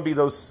there are going to be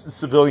those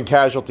civilian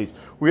casualties.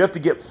 We have to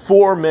get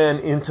 4 men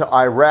into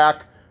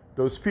Iraq.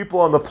 Those people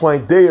on the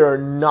plane, they are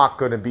not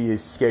going to be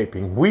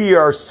escaping. We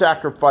are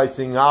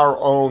sacrificing our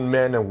own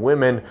men and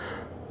women,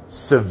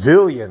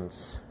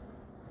 civilians.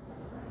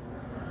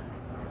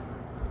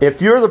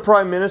 If you're the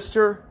prime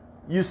minister,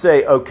 you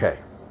say, okay,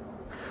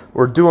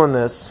 we're doing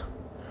this,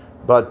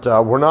 but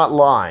we're not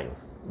lying.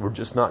 We're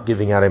just not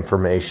giving out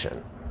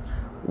information.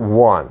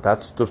 1,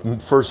 that's the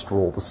first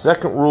rule. The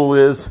second rule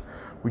is,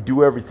 we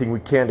do everything we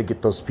can to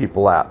get those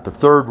people out. The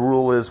third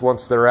rule is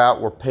once they're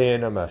out, we're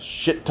paying them a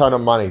shit ton of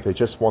money. They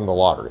just won the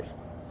lottery.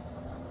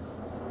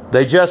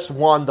 They just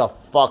won the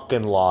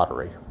fucking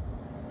lottery.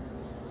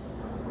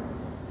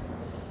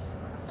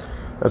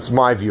 That's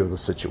my view of the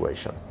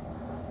situation.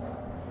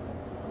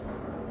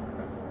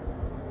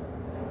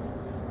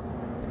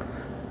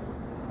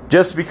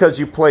 Just because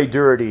you play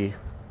dirty,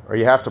 or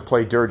you have to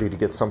play dirty to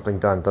get something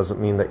done, doesn't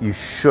mean that you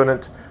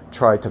shouldn't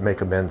try to make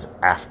amends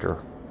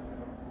after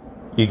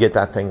you get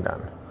that thing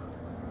done.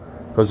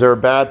 Because there are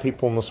bad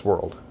people in this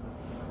world.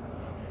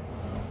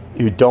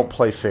 You don't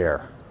play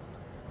fair.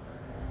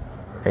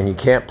 And you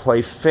can't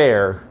play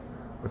fair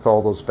with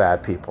all those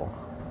bad people.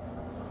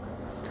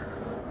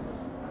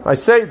 I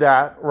say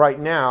that right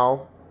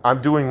now,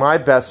 I'm doing my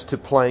best to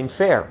playing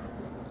fair.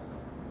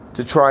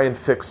 To try and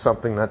fix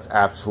something that's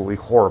absolutely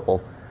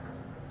horrible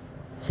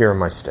here in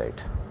my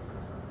state.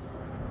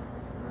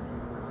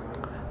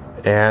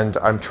 And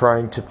I'm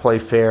trying to play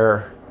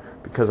fair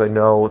because I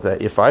know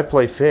that if I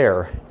play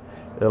fair,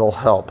 it'll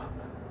help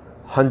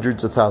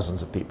hundreds of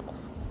thousands of people.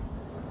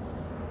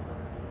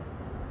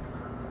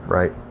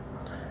 Right?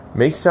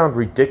 May sound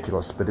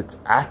ridiculous, but it's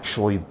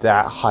actually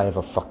that high of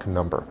a fucking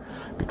number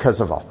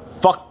because of a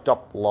fucked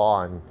up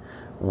law in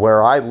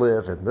where I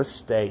live in this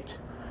state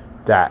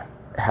that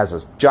has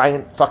a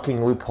giant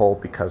fucking loophole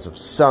because of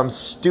some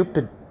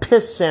stupid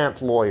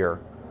pissant lawyer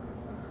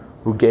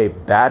who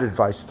gave bad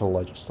advice to the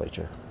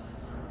legislature.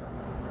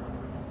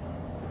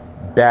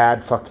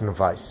 Bad fucking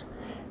advice.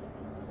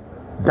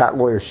 That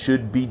lawyer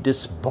should be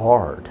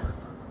disbarred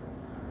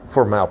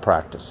for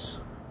malpractice.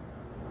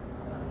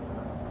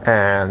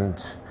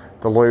 And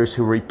the lawyers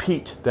who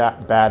repeat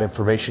that bad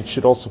information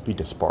should also be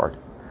disbarred.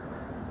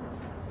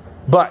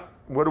 But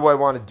what do I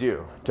want to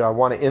do? Do I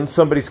want to end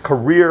somebody's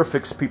career,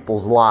 fix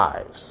people's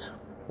lives?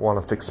 I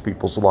want to fix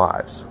people's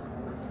lives.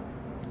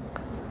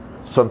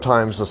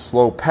 Sometimes a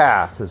slow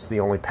path is the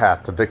only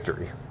path to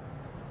victory.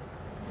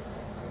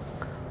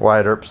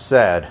 Wyatt Earp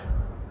said,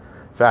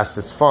 fast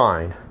is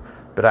fine,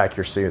 but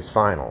accuracy is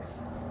final.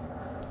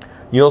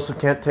 You also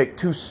can't take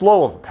too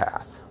slow of a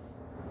path.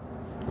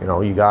 You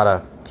know, you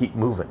gotta keep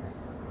moving.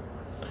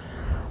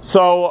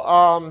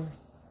 So,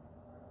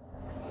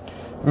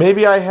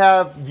 maybe I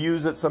have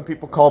views that some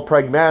people call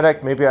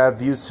pragmatic. Maybe I have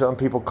views some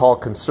people call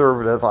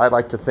conservative. I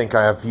like to think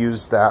I have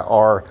views that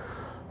are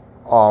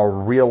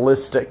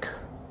realistic,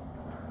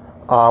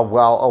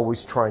 while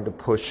always trying to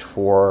push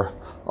for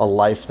a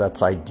life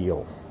that's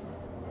ideal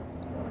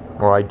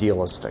or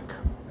idealistic.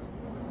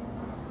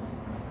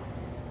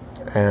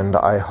 And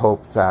I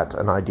hope that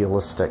an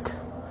idealistic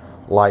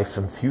life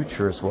and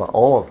future is what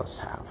all of us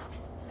have.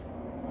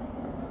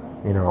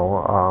 You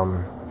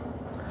know,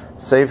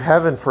 save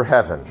heaven for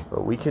heaven,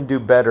 but we can do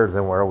better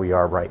than where we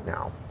are right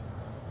now.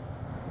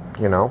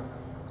 You know,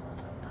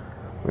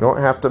 we don't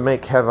have to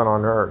make heaven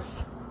on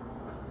earth.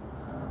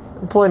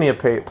 There are plenty of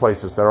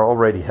places that are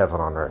already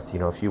heaven on earth, you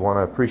know, if you want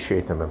to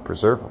appreciate them and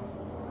preserve them.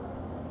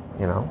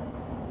 You know,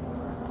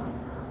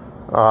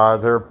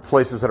 there are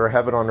places that are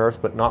heaven on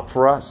earth, but not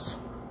for us.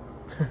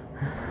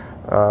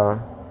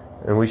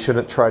 And we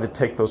shouldn't try to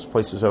take those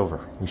places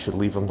over. We should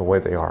leave them the way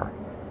they are.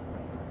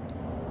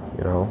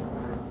 You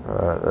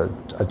know,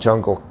 a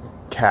jungle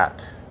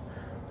cat,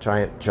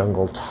 giant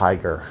jungle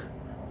tiger,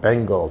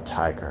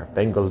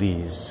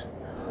 Bengalese,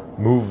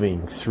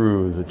 moving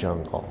through the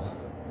jungle,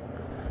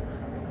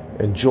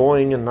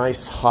 enjoying a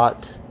nice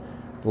hot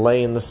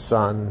lay in the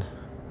sun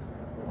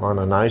on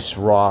a nice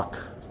rock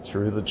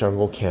through the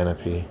jungle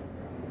canopy.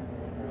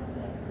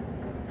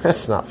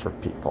 That's not for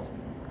people.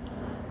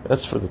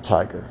 That's for the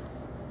tiger.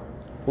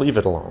 Leave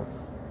it alone.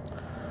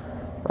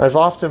 I've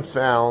often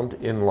found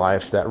in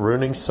life that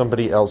ruining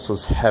somebody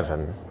else's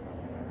heaven,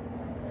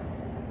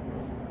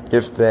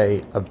 if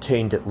they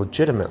obtained it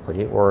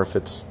legitimately or if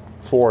it's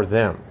for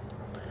them,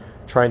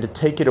 trying to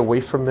take it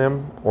away from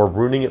them or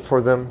ruining it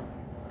for them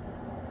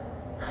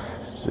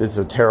is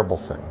a terrible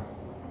thing.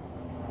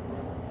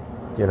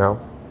 You know?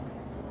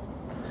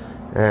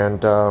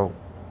 And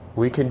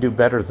we can do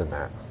better than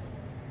that.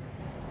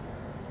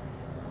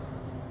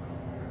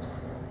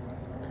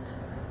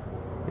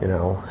 You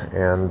know,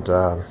 and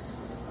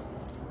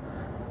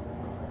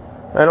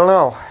I don't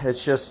know.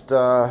 It's just,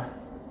 I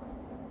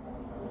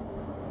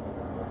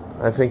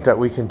think that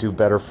we can do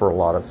better for a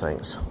lot of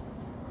things.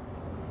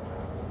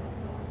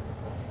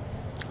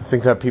 I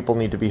think that people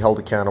need to be held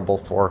accountable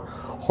for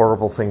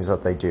horrible things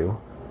that they do.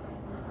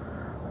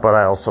 But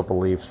I also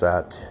believe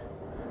that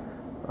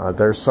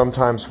there's some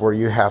times where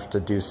you have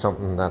to do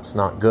something that's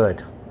not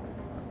good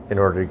in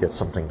order to get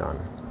something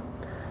done.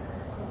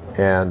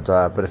 And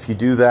but if you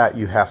do that,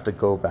 you have to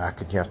go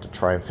back and you have to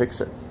try and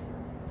fix it.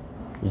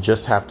 You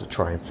just have to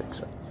try and fix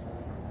it.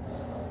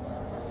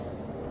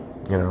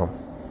 You know.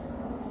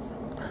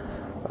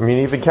 I mean,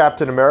 even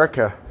Captain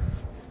America,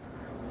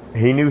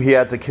 he knew he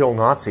had to kill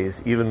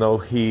Nazis, even though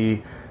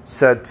he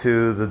said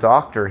to the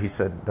doctor, he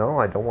said, no,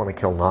 I don't want to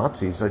kill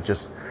Nazis.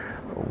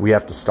 We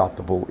have to stop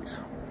the bullies.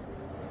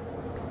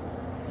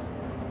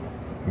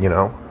 You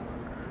know.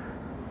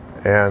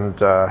 And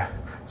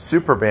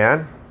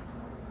Superman,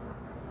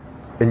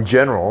 in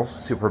general,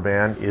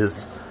 Superman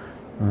is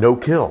no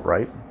kill,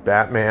 right?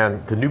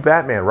 Batman, the new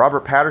Batman,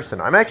 Robert Pattinson.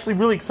 I'm actually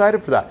really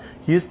excited for that.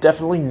 He is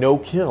definitely no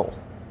kill.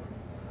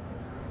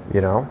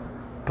 You know?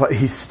 But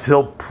he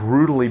still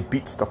brutally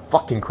beats the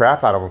fucking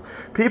crap out of him.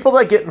 People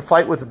that get in a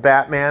fight with the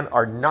Batman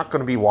are not going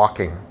to be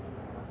walking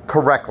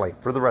correctly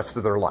for the rest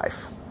of their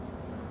life.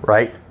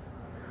 Right?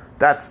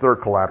 That's their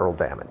collateral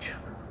damage.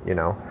 You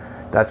know?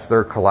 That's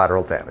their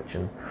collateral damage.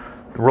 And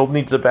the world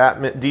needs a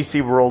Batman.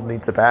 DC world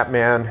needs a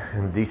Batman,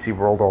 and DC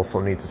world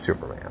also needs a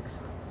Superman.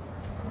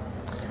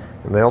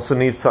 And they also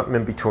need something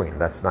in between.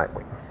 That's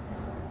Nightwing.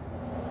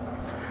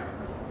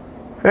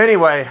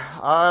 Anyway,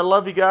 I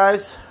love you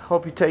guys.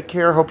 Hope you take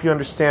care. Hope you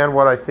understand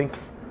what I think.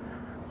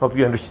 Hope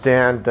you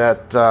understand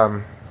that,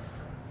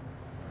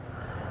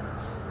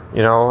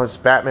 you know, as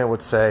Batman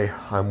would say,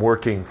 I'm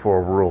working for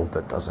a world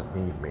that doesn't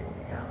need me.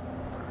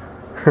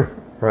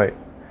 Right.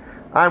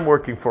 I'm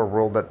working for a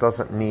world that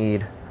doesn't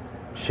need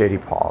shady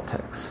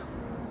politics.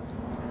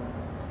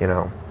 You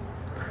know.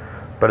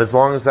 But as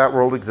long as that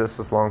world exists,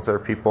 as long as there are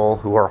people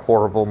who are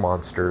horrible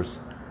monsters,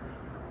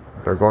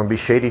 there are going to be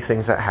shady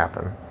things that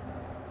happen.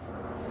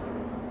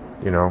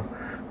 You know.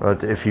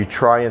 But if you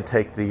try and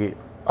take the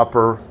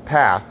upper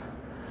path,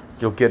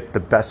 you'll get the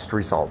best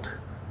result.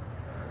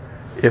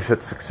 If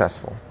it's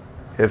successful.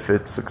 If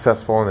it's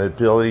successful and the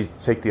ability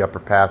to take the upper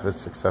path is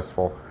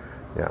successful,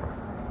 yeah.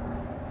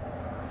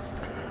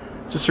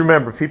 Just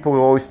remember, people who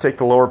always take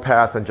the lower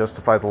path and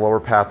justify the lower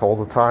path all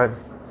the time,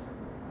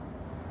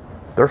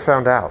 they're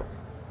found out.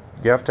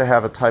 You have to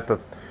have a type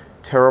of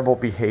terrible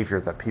behavior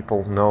that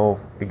people know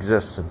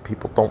exists and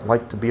people don't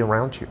like to be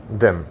around you.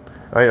 Them.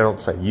 I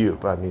don't say you,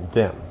 but I mean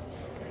them.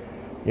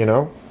 You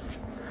know?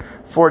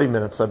 40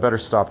 minutes, I better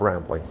stop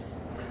rambling.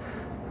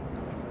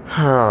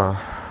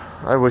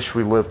 I wish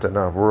we lived in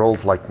a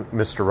world like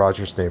Mr.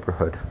 Rogers'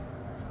 Neighborhood.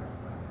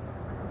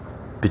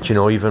 But you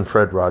know, even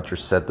Fred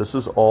Rogers said this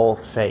is all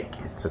fake.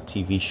 It's a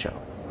TV show.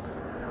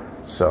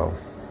 So,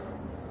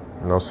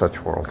 no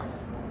such world.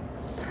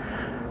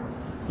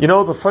 You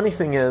know, the funny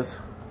thing is,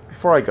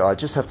 before I go, I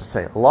just have to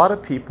say, a lot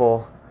of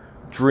people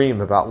dream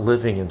about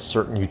living in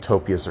certain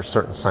utopias or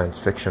certain science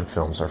fiction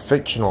films or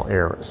fictional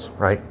eras,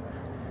 right?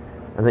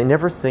 And they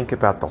never think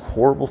about the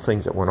horrible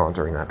things that went on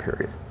during that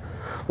period.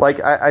 Like,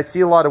 I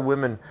see a lot of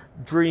women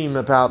dream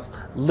about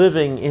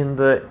living in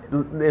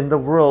the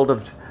world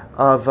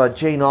of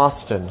Jane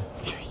Austen.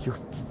 Your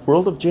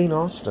world of Jane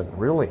Austen,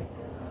 really?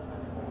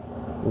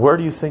 Where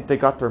do you think they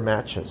got their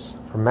matches?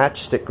 From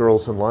matchstick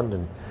girls in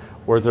London,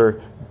 where their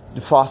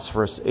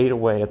phosphorus ate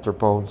away at their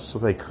bones so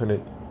they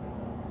couldn't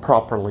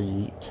properly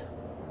eat.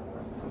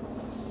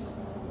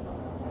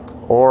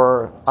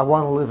 Or, I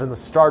want to live in the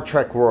Star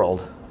Trek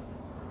world.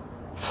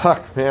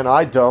 Fuck, man,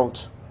 I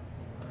don't.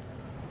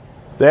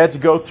 They had to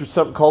go through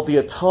something called the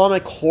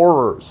Atomic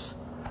Horrors.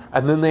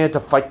 And then they had to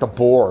fight the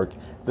Borg.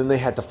 Then they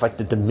had to fight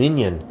the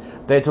Dominion.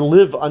 They had to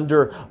live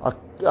under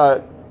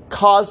a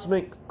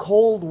cosmic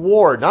Cold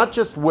War. Not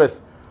just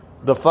with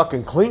the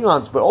fucking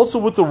Klingons, but also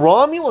with the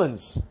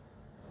Romulans.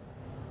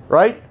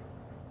 Right?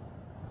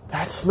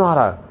 That's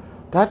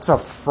a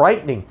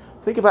frightening.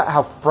 Think about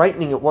how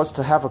frightening it was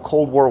to have a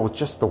Cold War with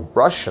just the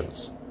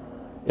Russians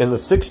in the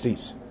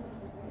 60s.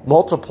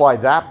 Multiply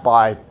that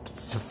by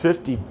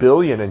 50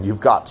 billion and you've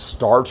got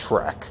Star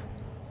Trek.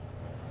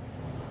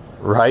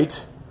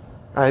 Right?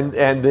 And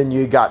then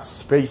you got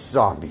space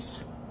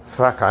zombies.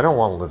 Fuck, I don't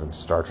want to live in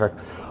Star Trek.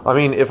 I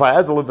mean, if I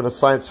had to live in a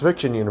science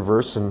fiction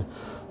universe and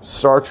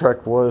Star Trek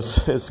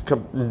is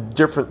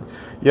different,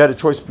 you had a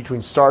choice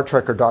between Star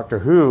Trek or Doctor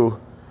Who,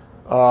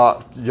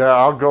 yeah,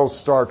 I'll go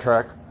Star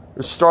Trek.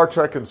 There's Star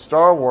Trek and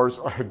Star Wars,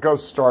 I'd go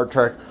Star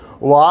Trek.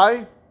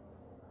 Why?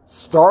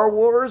 Star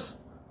Wars?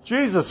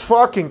 Jesus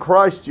fucking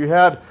Christ, you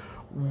had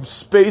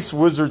space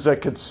wizards that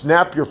could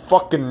snap your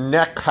fucking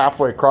neck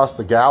halfway across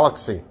the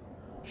galaxy.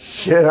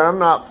 Shit, I'm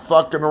not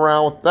fucking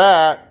around with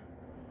that.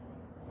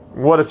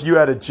 What if you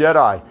had a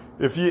Jedi?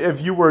 If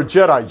you were a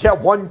Jedi, yeah,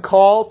 one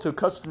call to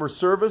customer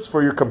service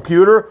for your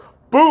computer,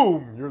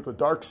 boom, you're the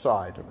dark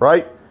side,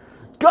 right?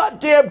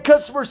 Goddamn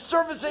customer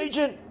service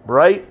agent,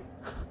 right?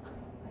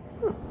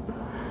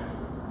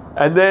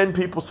 And then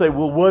people say,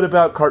 well, what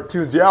about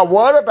cartoons? Yeah,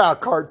 what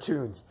about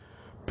cartoons?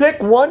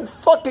 Pick one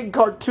fucking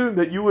cartoon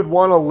that you would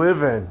want to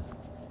live in.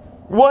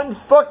 One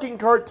fucking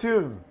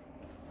cartoon.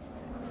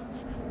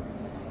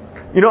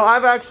 You know,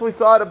 I've actually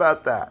thought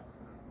about that.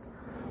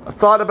 I've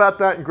thought about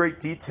that in great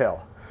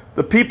detail.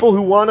 The people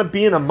who want to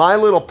be in a My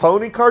Little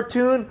Pony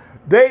cartoon,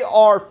 they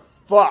are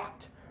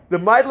fucked. The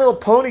My Little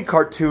Pony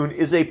cartoon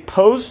is a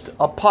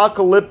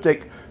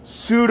post-apocalyptic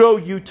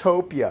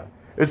pseudo-utopia.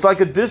 It's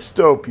like a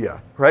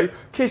dystopia, right?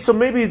 Okay, so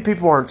maybe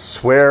people aren't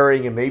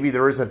swearing and maybe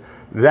there isn't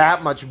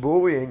that much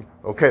bullying.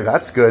 Okay,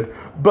 that's good.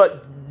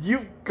 But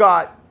you've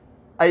got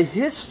a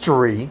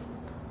history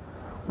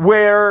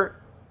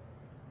where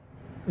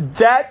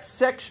that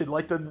section,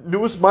 like the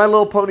newest My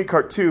Little Pony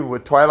cartoon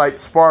with Twilight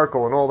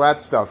Sparkle and all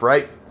that stuff,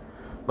 right?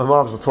 My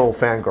mom's a total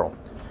fangirl.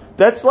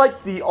 That's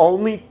like the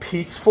only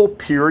peaceful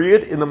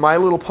period in the My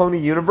Little Pony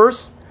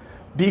universe.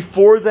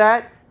 Before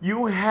that,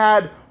 you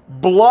had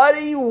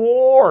bloody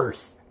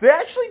wars. They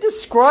actually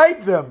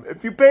describe them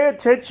if you pay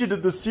attention to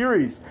the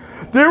series.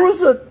 There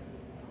was a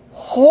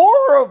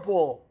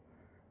horrible,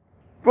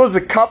 was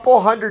a couple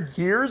hundred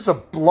years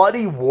of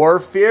bloody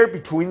warfare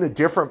between the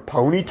different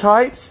pony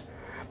types.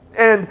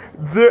 And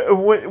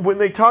when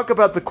they talk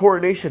about the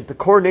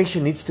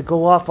coronation needs to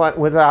go off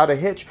without a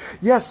hitch.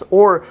 Yes,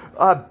 or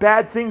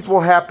bad things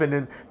will happen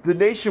and the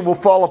nation will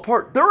fall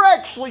apart. They're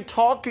actually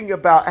talking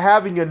about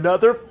having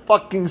another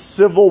fucking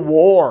civil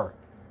war.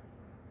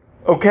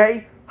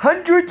 Okay?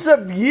 Hundreds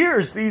of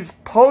years, these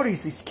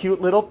ponies, these cute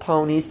little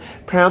ponies,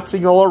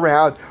 prancing all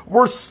around,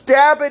 were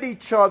stabbing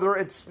each other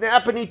and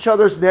snapping each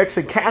other's necks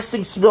and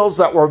casting spells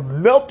that were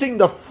melting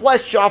the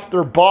flesh off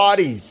their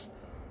bodies.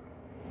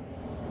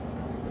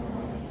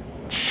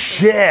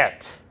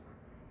 Shit.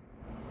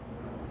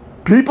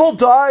 People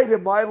died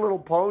in My Little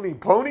Pony.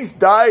 Ponies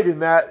died in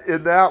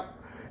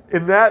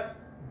that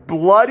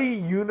bloody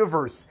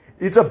universe.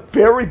 It's a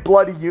very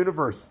bloody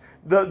universe.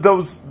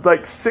 Those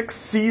like 6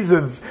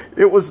 seasons,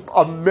 it was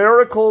a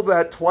miracle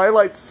that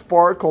Twilight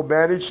Sparkle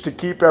managed to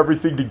keep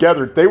everything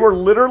together. They were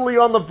literally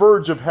on the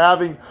verge of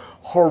having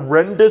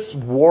horrendous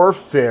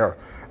warfare.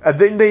 And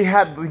then they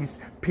had these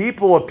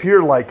people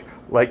appear like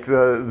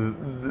the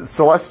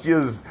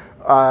Celestia's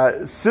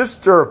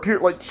sister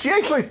appeared. Like, she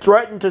actually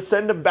threatened to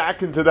send him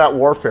back into that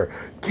warfare.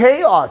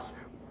 Chaos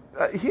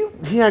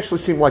he actually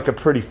seemed like a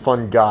pretty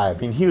fun guy. I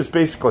mean, he was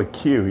basically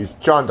Q. He's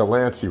John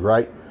Delancey,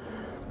 right?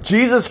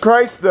 Jesus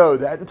Christ, though,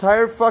 that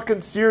entire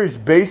fucking series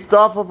based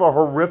off of a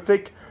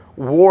horrific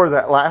war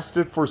that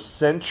lasted for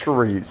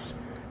centuries.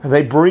 And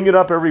they bring it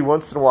up every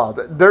once in a while.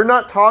 They're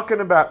not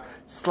talking about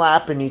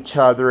slapping each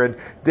other. And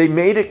they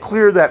made it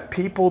clear that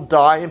people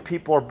die and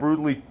people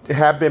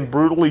have been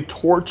brutally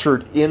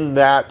tortured in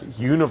that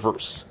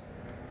universe.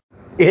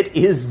 It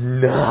is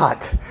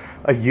not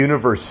a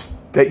universe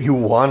that you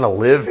want to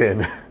live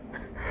in.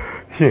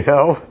 You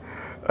know?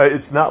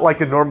 It's not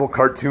like a normal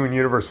cartoon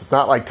universe. It's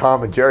not like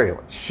Tom and Jerry.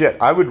 Shit,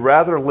 I would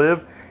rather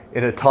live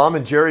in a Tom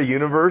and Jerry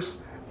universe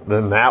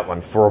than that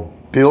one for a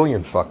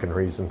billion fucking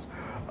reasons.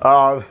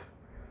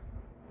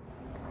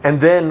 And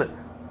then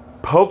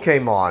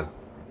Pokemon.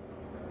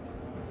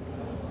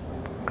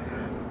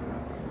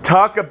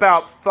 Talk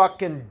about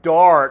fucking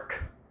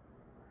dark.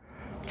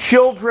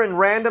 Children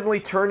randomly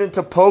turn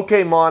into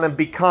Pokemon and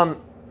become...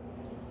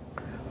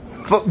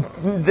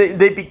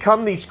 They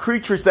become these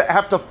creatures that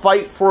have to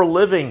fight for a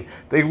living.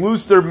 They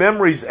lose their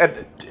memories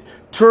and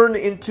turn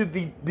into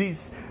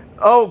these...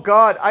 Oh,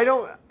 God, I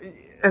don't...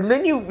 And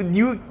then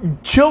you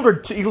children,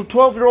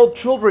 12-year-old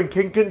children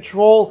can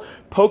control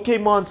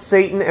Pokemon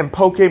Satan and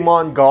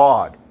Pokemon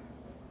God.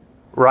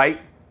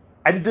 Right?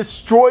 And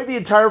destroy the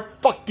entire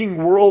fucking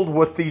world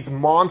with these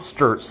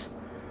monsters.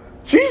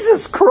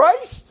 Jesus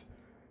Christ!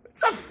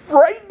 It's a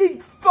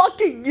frightening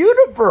fucking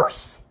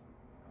universe.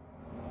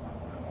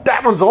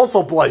 That one's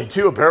also bloody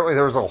too. Apparently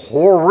there was a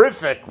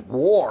horrific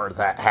war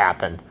that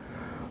happened.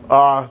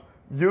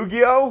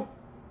 Yu-Gi-Oh?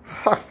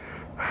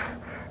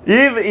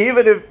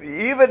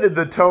 Even in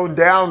the toned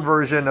down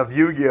version of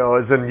Yu-Gi-Oh!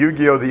 As in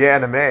Yu-Gi-Oh! The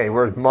anime,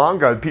 where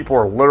manga people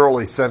are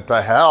literally sent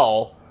to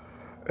hell.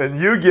 In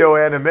Yu-Gi-Oh!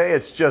 Anime,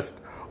 it's just,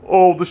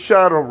 oh, the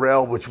Shadow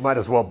Realm, which might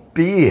as well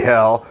be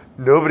hell.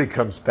 Nobody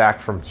comes back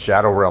from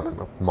Shadow Realm in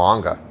the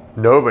manga.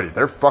 Nobody.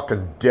 They're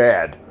fucking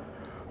dead.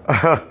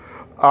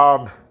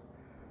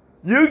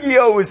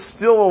 Yu-Gi-Oh! Is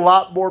still a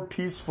lot more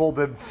peaceful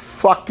than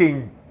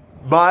fucking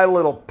My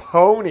Little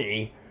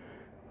Pony.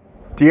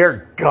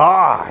 Dear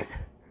God.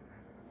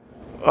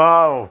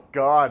 Oh,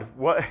 God.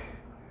 What?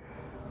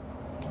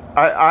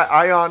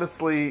 I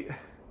honestly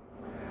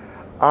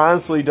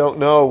don't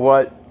know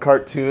what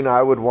cartoon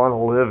I would want to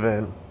live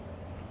in.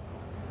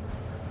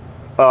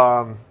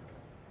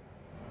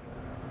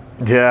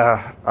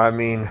 Yeah, I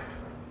mean,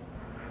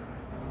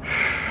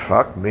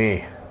 fuck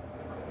me.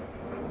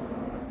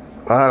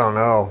 I don't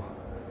know.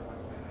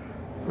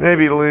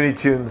 Maybe Looney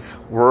Tunes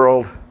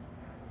World.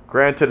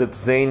 Granted, it's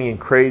zany and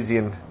crazy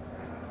and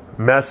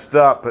messed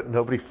up, but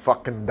nobody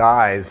fucking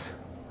dies.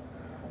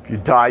 If you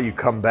die, you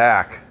come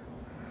back.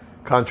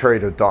 Contrary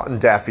to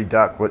Daffy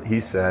Duck, what he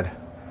said.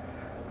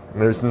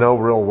 And there's no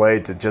real way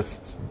to just...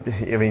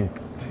 I mean,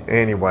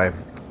 anyway.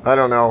 I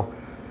don't know.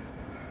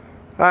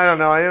 I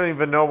don't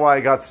even know why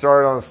I got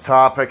started on this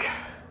topic.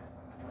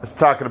 I was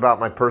talking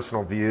about my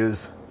personal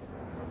views.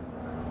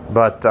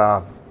 But,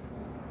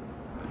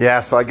 yeah,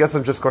 so I guess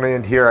I'm just going to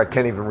end here. I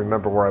can't even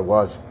remember where I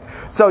was.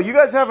 So you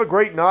guys have a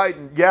great night.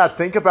 And yeah,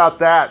 think about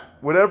that.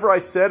 Whatever I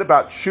said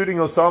about shooting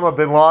Osama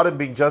bin Laden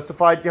being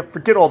justified, yeah,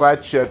 forget all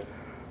that shit.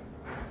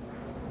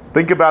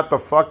 Think about the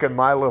fucking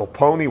My Little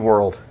Pony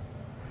world.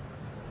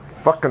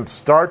 Fucking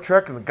Star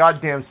Trek and the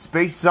goddamn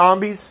space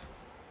zombies.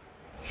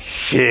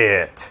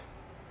 Shit.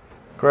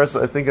 Of course,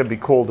 I think it'd be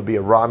cool to be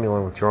a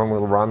Romulan with your own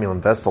little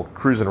Romulan vessel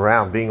cruising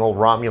around, being old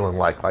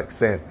Romulan-like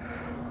saying,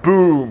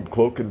 boom,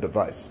 cloaking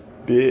device,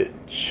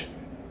 bitch.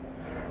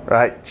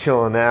 Right,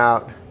 chilling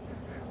out,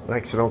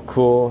 nice and all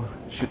cool,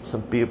 shoot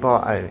some people.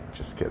 I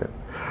just kidding.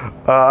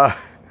 Yeah,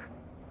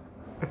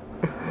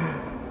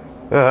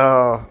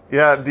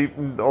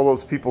 all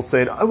those people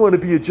saying, I want to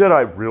be a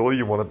Jedi. Really?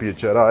 You want to be a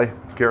Jedi?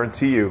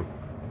 Guarantee you.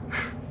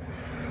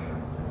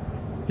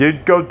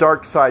 You'd go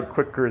dark side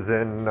quicker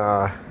than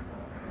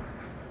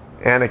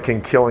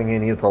Anakin killing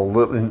any of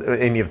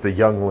the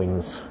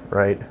younglings,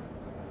 right?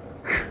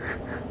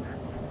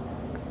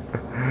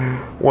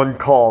 One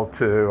call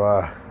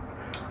to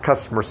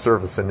customer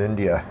service in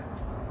India.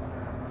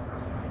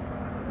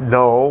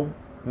 No,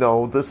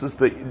 this is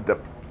the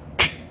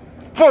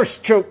force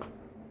choke.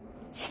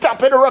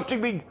 Stop interrupting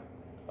me.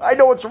 I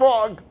know what's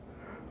wrong.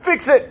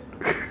 Fix it.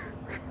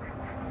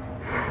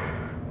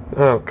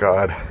 Oh,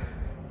 God.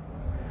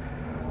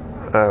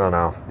 I don't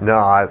know.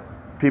 No,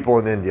 people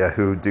in India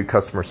who do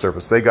customer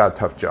service, they got a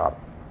tough job.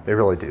 They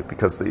really do,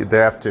 because they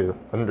have to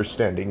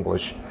understand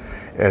English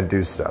and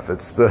do stuff.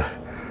 It's the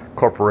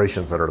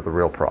corporations that are the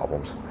real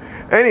problems.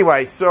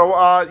 Anyway, so,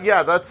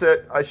 yeah, that's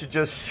it. I should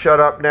just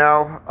shut up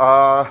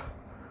now.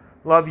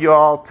 Love you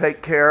all.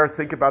 Take care.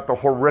 Think about the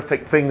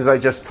horrific things I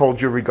just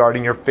told you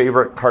regarding your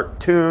favorite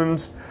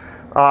cartoons.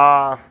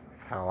 Hell,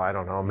 I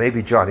don't know.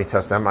 Maybe Johnny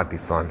Test. That might be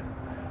fun.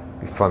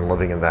 Be fun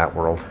living in that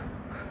world.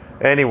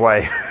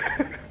 Anyway.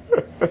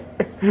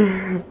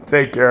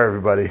 Take care,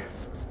 everybody.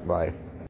 Bye.